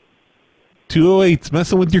 208's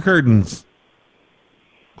messing with your curtains.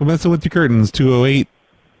 Quit messing with your curtains, 208.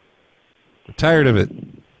 I'm tired of it.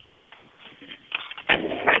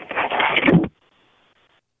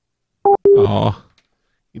 Oh,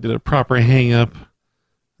 you did a proper hang up.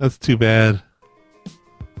 That's too bad.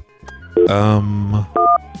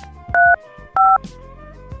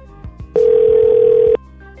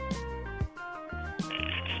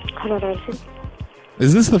 Hello, Darcy.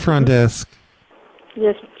 Is this the front desk?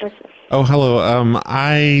 Yes, yes. Oh, hello.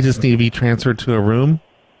 I just need to be transferred to a room.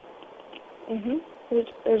 Mm-hmm.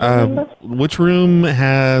 Which room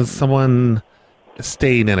has someone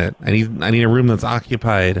staying in it? I need a room that's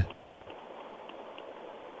occupied.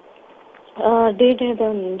 Do you know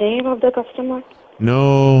the name of the customer?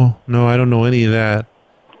 No, I don't know any of that.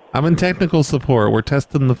 I'm in technical support. We're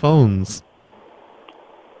testing the phones.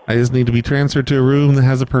 I just need to be transferred to a room that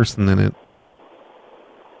has a person in it.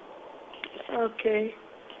 Okay.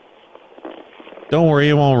 Don't worry,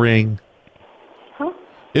 it won't ring. Huh?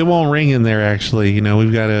 It won't ring in there. Actually, you know,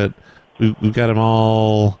 we've got it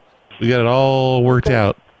all worked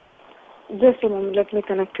out. Just a moment. Let me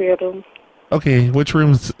connect to your room. Okay, which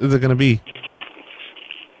room is it going to be?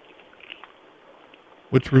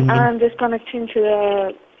 Which room? I'm just connecting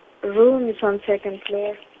to the room. It's on second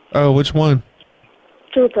floor. Oh, which one?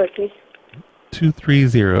 230.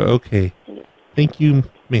 230. Okay. Yeah. Thank you,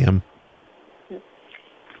 ma'am.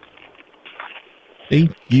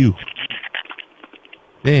 Thank you.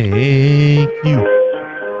 Thank you.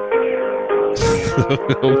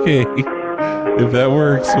 Okay. If that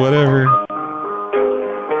works, whatever.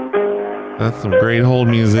 That's some great hold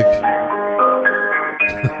music.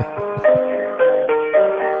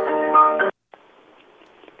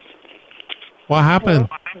 What happened?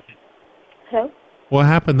 Hello? What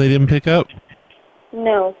happened? They didn't pick up?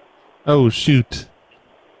 No. Oh, shoot.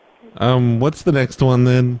 What's the next one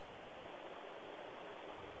then?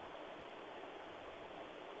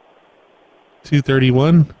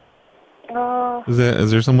 231?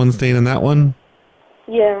 Is there someone staying in that one?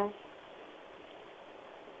 Yeah.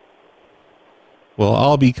 Well,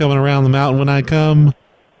 I'll be coming around the mountain when I come.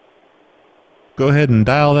 Go ahead and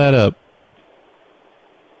dial that up.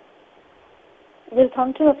 Will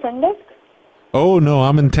come to the front desk? Oh, no,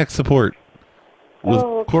 I'm in tech support. With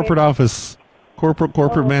okay. corporate office.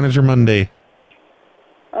 Corporate manager Monday.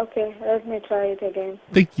 Okay, let me try it again.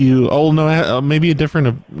 Thank you. Oh, no, maybe a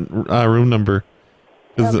different room number.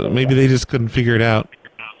 Because maybe they just couldn't figure it out.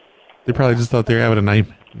 They probably just thought they were having a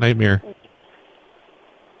nightmare.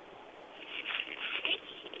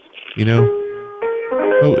 You know?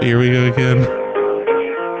 Oh, here we go again.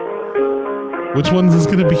 Which one's this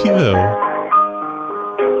going to be, though?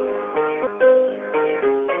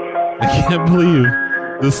 I can't believe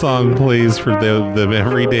this song plays for them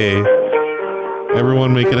every day.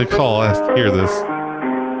 Everyone making a call has to hear this.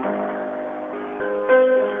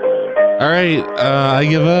 All right, I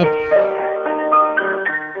give up.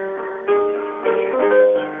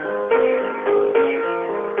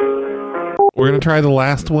 We're going to try the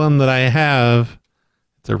last one that I have.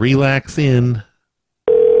 It's a relax in.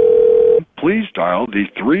 Please dial the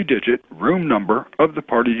 3-digit room number of the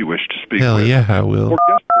party you wish to speak Hell with. yeah, I will. For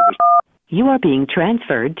guest service, You are being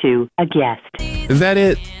transferred to a guest. Is that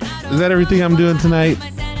it? Is that everything I'm doing tonight?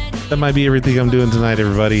 That might be everything I'm doing tonight,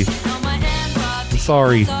 everybody. I'm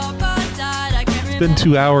sorry. It's been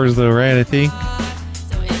 2 hours though, right? I think.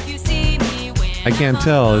 I can't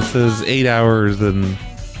tell. It says 8 hours and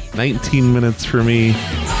 19 minutes for me.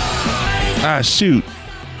 Ah, shoot.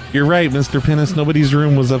 You're right, Mr. Pinnis. Nobody's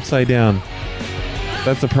room was upside down.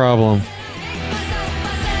 That's a problem.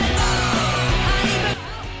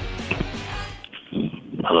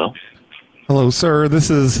 Hello? Hello, sir. This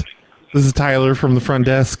is Tyler from the front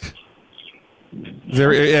desk. Is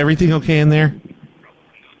there everything okay in there?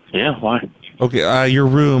 Yeah, why? Okay, your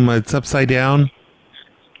room, it's upside down.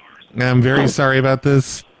 I'm very sorry about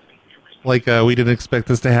this. Like, we didn't expect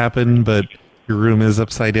this to happen, but your room is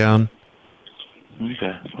upside down.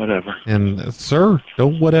 Okay, whatever. And, sir,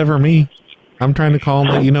 don't whatever me. I'm trying to call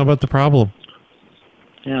and let you know about the problem.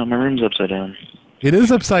 Yeah, my room's upside down. It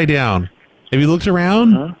is upside down. Have you looked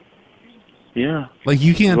around? Huh? Yeah. Like,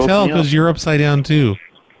 you can't tell because you're upside down, too.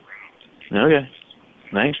 Okay.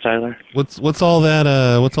 Thanks, Tyler. What's all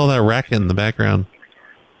that racket in the background?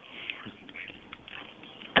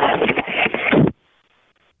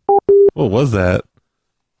 What was that?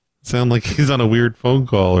 Sound like he's on a weird phone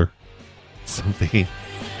call or something.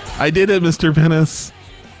 I did it, Mr. Pennis.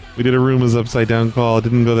 We did a room was upside down call. It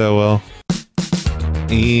didn't go that well.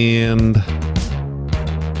 And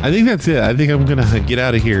I think that's it. I think I'm gonna get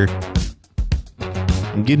out of here.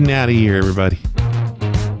 I'm getting out of here, everybody.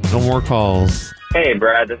 No more calls. Hey,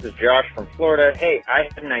 Brad, this is Josh from Florida. Hey, I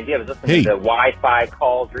had an idea. I was listening to the Wi-Fi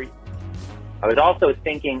calls. I was also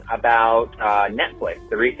thinking about Netflix,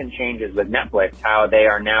 the recent changes with Netflix, how they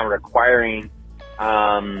are now requiring,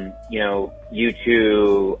 you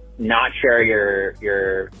to not share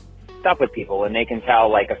your stuff with people, and they can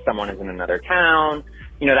tell, like, if someone is in another town,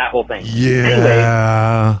 that whole thing.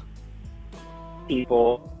 Yeah. Anyway,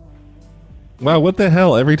 people. Wow, what the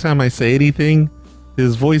hell? Every time I say anything,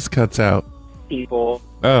 his voice cuts out. People.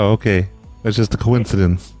 Oh, okay. That's just a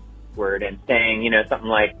coincidence. Word and saying, something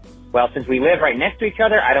like, well, since we live right next to each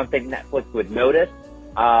other, I don't think Netflix would notice,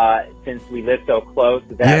 since we live so close.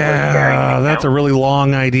 That we're sharing an account. That's a really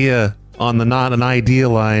long idea on the not an idea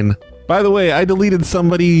line. By the way, I deleted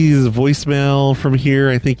somebody's voicemail from here,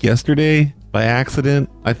 I think yesterday, by accident.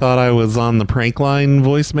 I thought I was on the prank line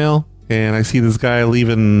voicemail, and I see this guy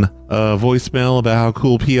leaving a voicemail about how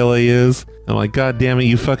cool PLA is. I'm like, God damn it,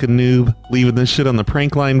 you fucking noob, leaving this shit on the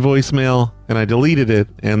prank line voicemail. And I deleted it,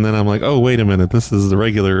 and then I'm like, oh, wait a minute, this is the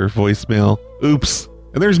regular voicemail. Oops.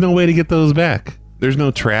 And there's no way to get those back. There's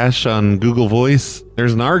no trash on Google Voice.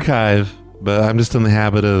 There's an archive, but I'm just in the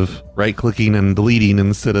habit of right-clicking and deleting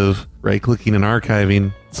instead of right-clicking and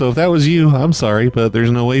archiving. So if that was you, I'm sorry, but there's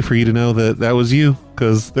no way for you to know that that was you,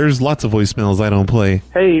 because there's lots of voicemails I don't play.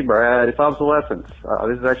 Hey, Brad, it's Obsolescence.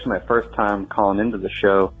 This is actually my first time calling into the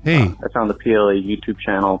show. Hey. I found the PLA YouTube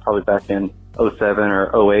channel probably back in 07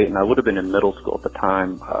 or 08, and I would have been in middle school at the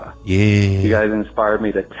time. You guys inspired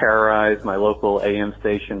me to terrorize my local AM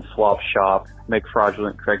station, swap shop, make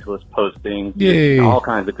fraudulent Craigslist postings, all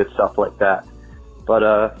kinds of good stuff like that. But,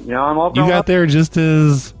 I'm all You got there just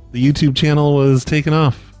as the YouTube channel was taken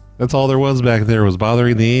off. That's all there was back there, was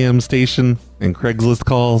bothering the AM station and Craigslist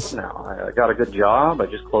calls. No, I got a good job. I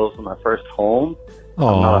just closed on my first home.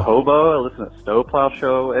 I'm not a hobo. I listen to Stow Plow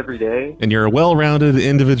Show every day. And you're a well-rounded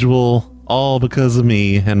individual, all because of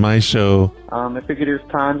me and my show. I figured it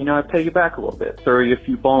was time, I'd pay you back a little bit. Throw you a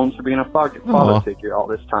few bones for being a father figure all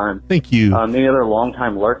this time. Thank you. Any other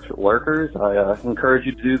long-time lurkers, I encourage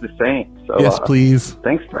you to do the same. So, yes, please.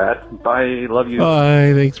 Thanks, Brad. Bye. Love you.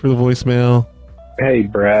 Bye. Thanks for the voicemail. Hey,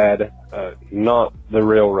 Brad. Not the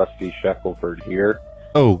real Rusty Shackelford here.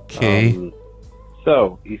 Okay.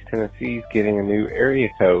 So, East Tennessee's getting a new area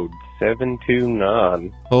code,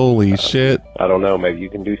 729. Holy shit. I don't know. Maybe you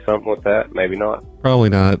can do something with that. Maybe not. Probably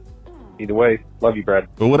not. Either way, love you, Brad.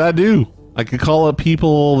 But what I do? I could call up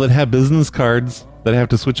people that have business cards that have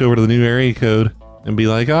to switch over to the new area code and be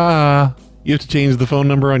like, you have to change the phone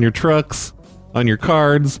number on your trucks, on your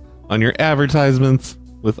cards, on your advertisements,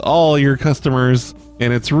 with all your customers,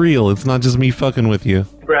 and it's real. It's not just me fucking with you.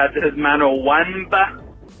 Brad, this is Mano Wamba.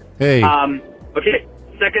 Hey. Okay,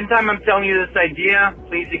 second time I'm telling you this idea.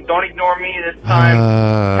 Please don't ignore me this time.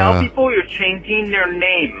 Tell people you're changing their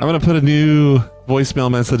name. I'm going to put a new voicemail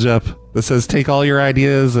message up that says, take all your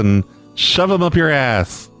ideas and shove them up your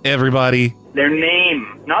ass, everybody. Their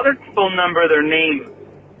name. Not their phone number, their name.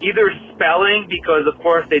 Either spelling, because of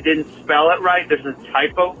course they didn't spell it right, there's a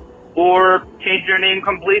typo, or change their name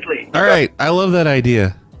completely. All right, I love that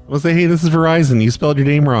idea. We'll say, hey, this is Verizon. You spelled your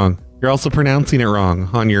name wrong. You're also pronouncing it wrong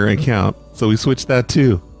on your account. So we switched that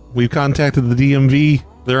too. We've contacted the DMV.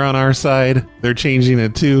 They're on our side. They're changing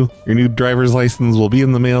it too. Your new driver's license will be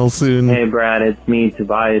in the mail soon. Hey, Brad, it's me,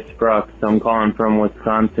 Tobias Brooks. I'm calling from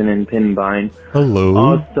Wisconsin in Pinbine. Hello.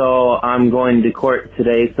 Also, I'm going to court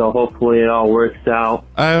today, so hopefully it all works out.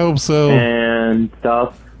 I hope so. And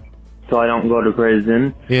stuff, so I don't go to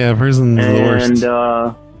prison. Yeah, prison's the worst. And,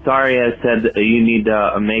 sorry I said that you need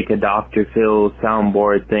to make a Dr. Phil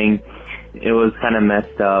soundboard thing. It was kind of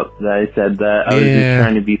messed up that I said that. I was just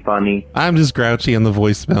trying to be funny. I'm just grouchy on the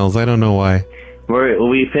voicemails. I don't know why.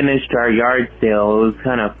 We finished our yard sale. It was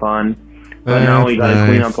kind of fun. But now we got to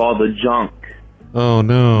clean up all the junk Oh,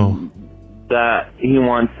 no. that he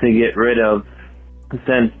wants to get rid of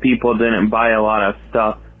since people didn't buy a lot of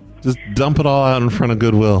stuff. Just dump it all out in front of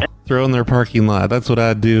Goodwill. Throw in their parking lot. That's what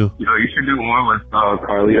I'd do. Yo, you should do one with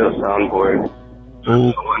Carlito's soundboard.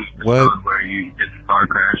 Oh, what? Where you get the car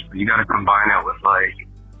crash, but you got to combine it with like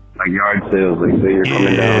yard sales. Like say you're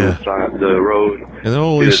coming down the road, and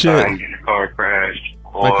holy shit, get your car crashed.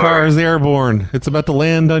 My car is airborne. It's about to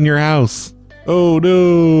land on your house. Oh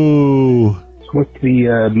no! What's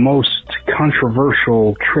the most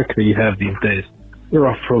controversial trick that you have these days? You're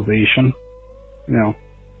off probation. You know,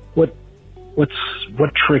 what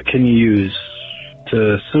trick can you use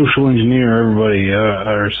to social engineer everybody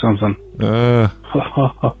or something? I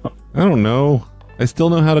don't know. I still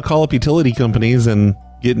know how to call up utility companies and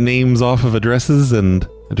get names off of addresses and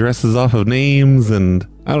addresses off of names, and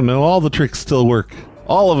I don't know. All the tricks still work.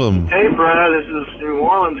 All of them. Hey, Brad, this is New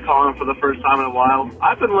Orleans calling for the first time in a while.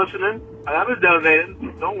 I've been listening. I haven't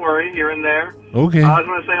donated. Don't worry, you're in there. Okay. I was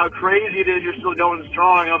going to say how crazy it is you're still going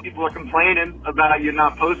strong. I know people are complaining about you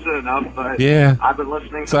not posting enough, but yeah, I've been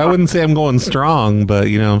listening. So I wouldn't say I'm going strong, but,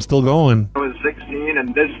 you know, I'm still going. I was 16,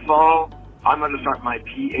 and this fall, I'm going to start my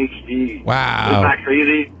PhD. Wow. Isn't that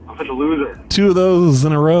crazy? I'm such a loser. 2 of those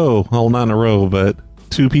in a row. Well, not in a row, but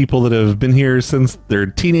 2 people that have been here since their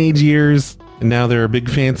teenage years, and now they're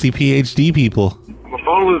big fancy PhD people. I'm a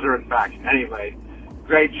phone loser, in fact. Anyway,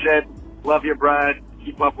 great shit. Love you, Brad.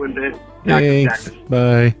 Keep up with it. Thanks.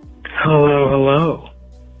 Bye. Hello.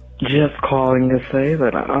 Just calling to say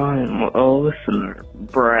that I'm a listener,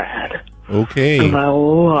 Brad. Okay. And I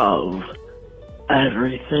love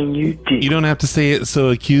everything you do. You don't have to say it so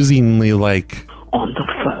accusingly, like... on the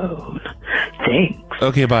phone. Thanks.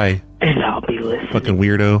 Okay, bye. And I'll be listening. Fucking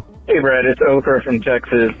weirdo. Hey, Brad, it's Oprah from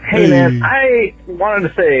Texas. Hey, man, I wanted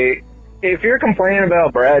to say, if you're complaining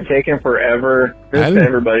about Brad taking forever, this to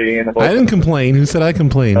everybody in the whole I didn't complain. Who said I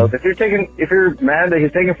complained? If you're mad that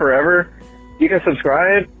he's taking forever, you can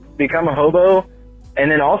subscribe, become a hobo,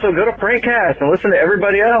 and then also go to Prankcast and listen to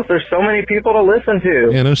everybody else. There's so many people to listen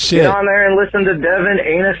to. Yeah, no shit. Get on there and listen to Devin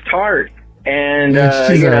Anus Tart and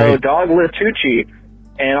she's alright. Dog Latucci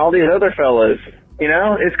and all these other fellas. You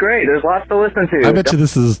know, it's great. There's lots to listen to. I bet you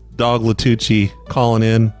this is Dog Latucci calling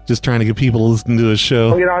in, just trying to get people to listen to his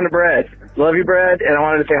show. Don't get on to Brad. Love you, Brad, and I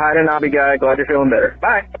wanted to say hi to Nobby Guy. Glad you're feeling better.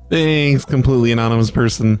 Bye. Thanks, completely anonymous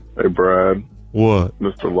person. Hey, Brad. What?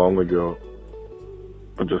 Mr. Lonelygoat.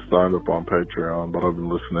 I just signed up on Patreon, but I've been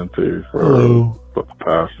listening to you for the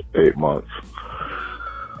past 8 months.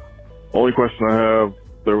 Only question I have,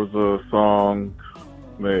 there was a song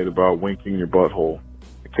made about winking your butthole.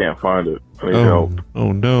 I can't find it. I need help.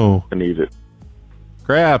 Oh, no. I need it.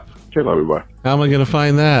 Crap. Okay, love you, bye. How am I going to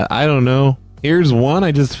find that? I don't know. Here's one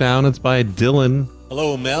I just found. It's by Dylan.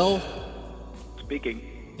 Hello, Mel? Speaking.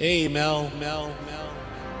 Hey, Mel.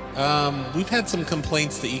 We've had some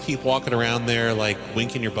complaints that you keep walking around there, like,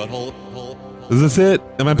 winking your butthole. Is this it?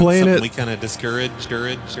 Am I playing it? We kind of discourage.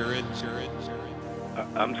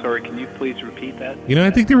 I'm sorry, can you please repeat that? You know, I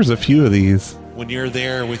think there was a few of these. When you're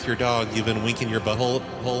there with your dog, you've been winking your butthole.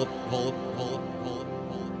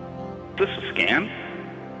 Is this a scam?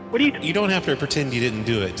 What do You don't have to pretend you didn't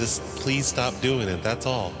do it. Just please stop doing it. That's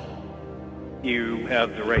all. You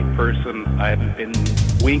have the right person. I've been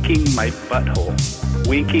winking my butthole.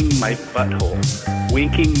 Winking my butthole.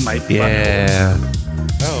 Winking my butthole. Yeah.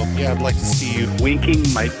 Oh, yeah, I'd like to see you. Winking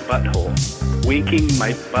my butthole. Winking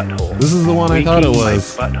my butthole. This is the one I thought it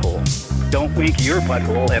was. My butthole. Don't wink your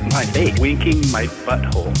butthole at my face. Winking my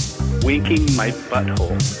butthole. Winking my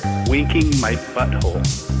butthole. Winking my butthole.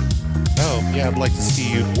 Oh, yeah, I'd like to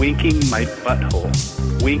see you. Winking my butthole.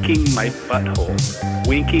 Winking my butthole.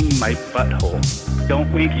 Winking my butthole.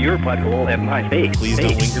 Don't wink your butthole at my face. Please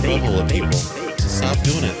don't wink your butthole at people. Just stop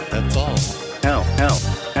doing it. That's all. Ow.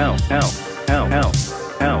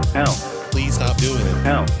 Please stop doing it.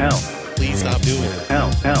 Ow. Please stop doing it.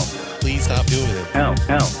 Ow. Please stop doing it. Ow.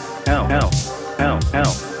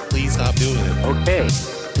 Please stop doing it. Okay.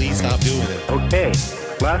 Please stop doing it. Okay.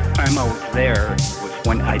 Last time I was there was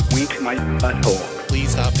when I winked my butthole.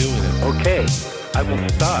 please stop doing it. Okay, I will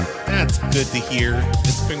stop. That's good to hear.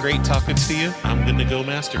 It's been great talking to you. I'm gonna go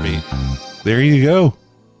masturbate. There you go.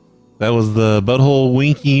 That was the Butthole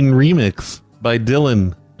Winking remix by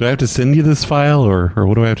Dylan. Do I have to send you this file or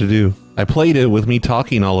what do I have to do? I played it with me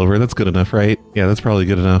talking all over. That's good enough, right? Yeah, that's probably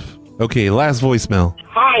good enough. Okay, last voicemail.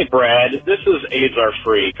 Hi, Brad. This is AIDS Are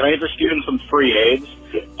Free. Can I interest you in some free AIDS?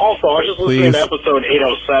 Also, I was just listening to episode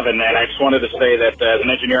 807, and I just wanted to say that as an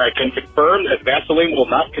engineer, I can confirm that Vaseline will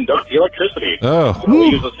not conduct electricity. Oh. We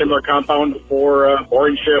use a similar compound for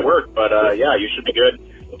boring shit at work, but yeah, you should be good.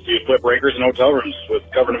 So you flip breakers in hotel rooms with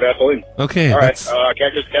covered in Vaseline. Okay. All right,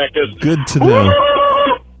 cactus. Good to know.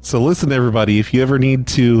 So listen, everybody, if you ever need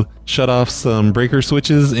to shut off some breaker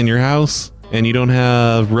switches in your house and you don't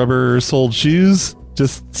have rubber-soled shoes,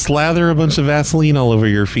 just slather a bunch of Vaseline all over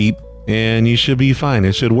your feet and you should be fine.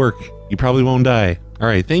 It should work. You probably won't die. All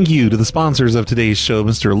right, thank you to the sponsors of today's show,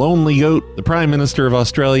 Mrlonelygoat, the Prime Minister of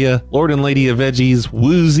Australia, Lord and Lady of Veggies,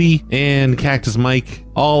 WooZy, and Cactus Mike.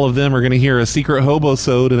 All of them are going to hear a secret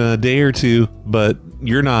hobo-sode in a day or two, but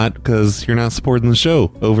you're not, because you're not supporting the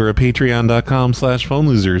show over at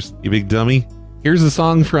patreon.com/phonelosers, you big dummy. Here's a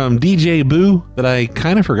song from DJ Boo that I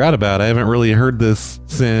kind of forgot about. I haven't really heard this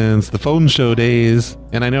since the phone show days,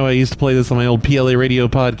 and I know I used to play this on my old PLA radio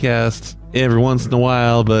podcast every once in a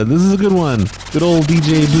while, but this is a good one. Good old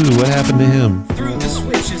DJ Boo, what happened to him? Through the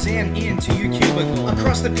switches and into your cubicle,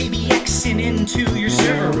 across the PBX and into your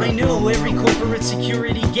server. I know every corporate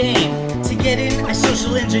security game. To get in, I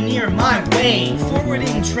social engineer my way,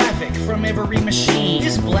 forwarding traffic from every machine.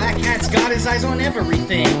 This black hat's got his eyes on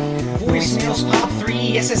everything. Voicemails,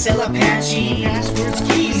 POP3, SSL Apache, passwords,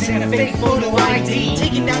 keys, and a fake photo ID.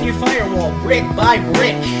 Taking down your firewall brick by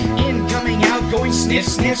brick. Incoming, outgoing, sniff,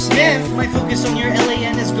 sniff, sniff. My focus on your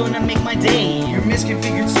LAN is gonna make my day. Your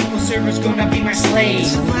misconfigured SQL server's gonna be my slave.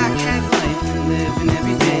 It's a black hat life we live in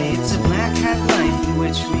every day. It's a black hat life in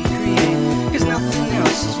which we create. Cause nothing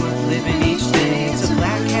else is worth living each day. It's a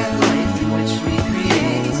black hat life in which we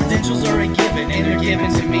create. Credentials are a given and they're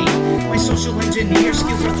given to me. My social engineer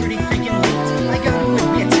skills are pretty freaking elite. I gotta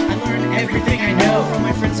admit, I learn everything I know from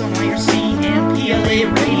my friends on IRC and PLA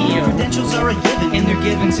radio. Credentials are a given and they're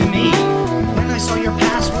given to me. When I saw your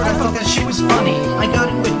password, I thought that shit was funny. I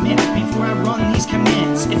gotta admit, before I run these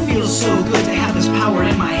commands, it feels so good to have this power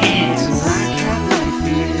in my hands. It's a black hat life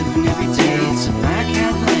we live in every day. It's a black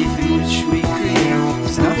hat life in which we create.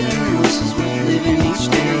 Cause nothing else is worth living each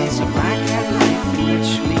day. It's a black hat life in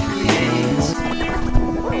which we create.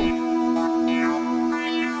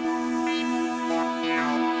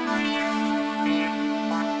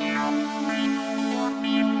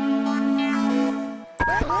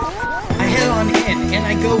 And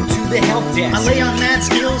I go to the help desk. I lay on mad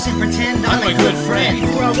skills and pretend I'm a good friend.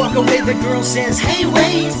 Before I walk away, the girl says, hey,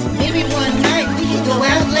 wait, maybe one night we can go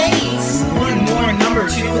out late. One more number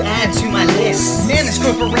to add to my list. Manus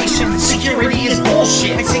Corporation, security is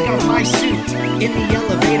bullshit. I take off my suit in the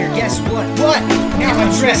elevator. Guess what? What? Now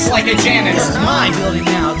I'm dressed like a janitor. This is my building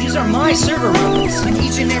now. These are my server rooms. And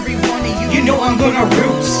each and every one of you know I'm gonna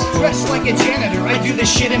root. Dressed like a janitor, I do this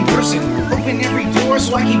shit in person. Open every door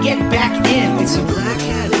so I can get back in. It's a black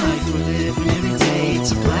hat life we live in every day.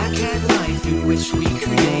 It's a black hat life in which we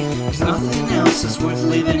create. Cause nothing else is worth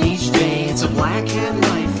living each day. It's a black hat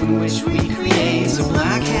life in which we create. It's a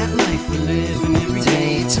black hat life we live in every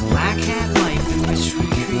day. It's a black hat life in which we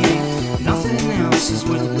create. Nothing else is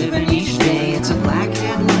worth living each day. It's a black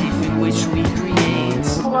hat life in which we create.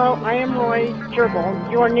 Hello, I am Roy Gerbil,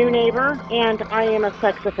 your new neighbor, and I am a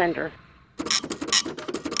sex offender.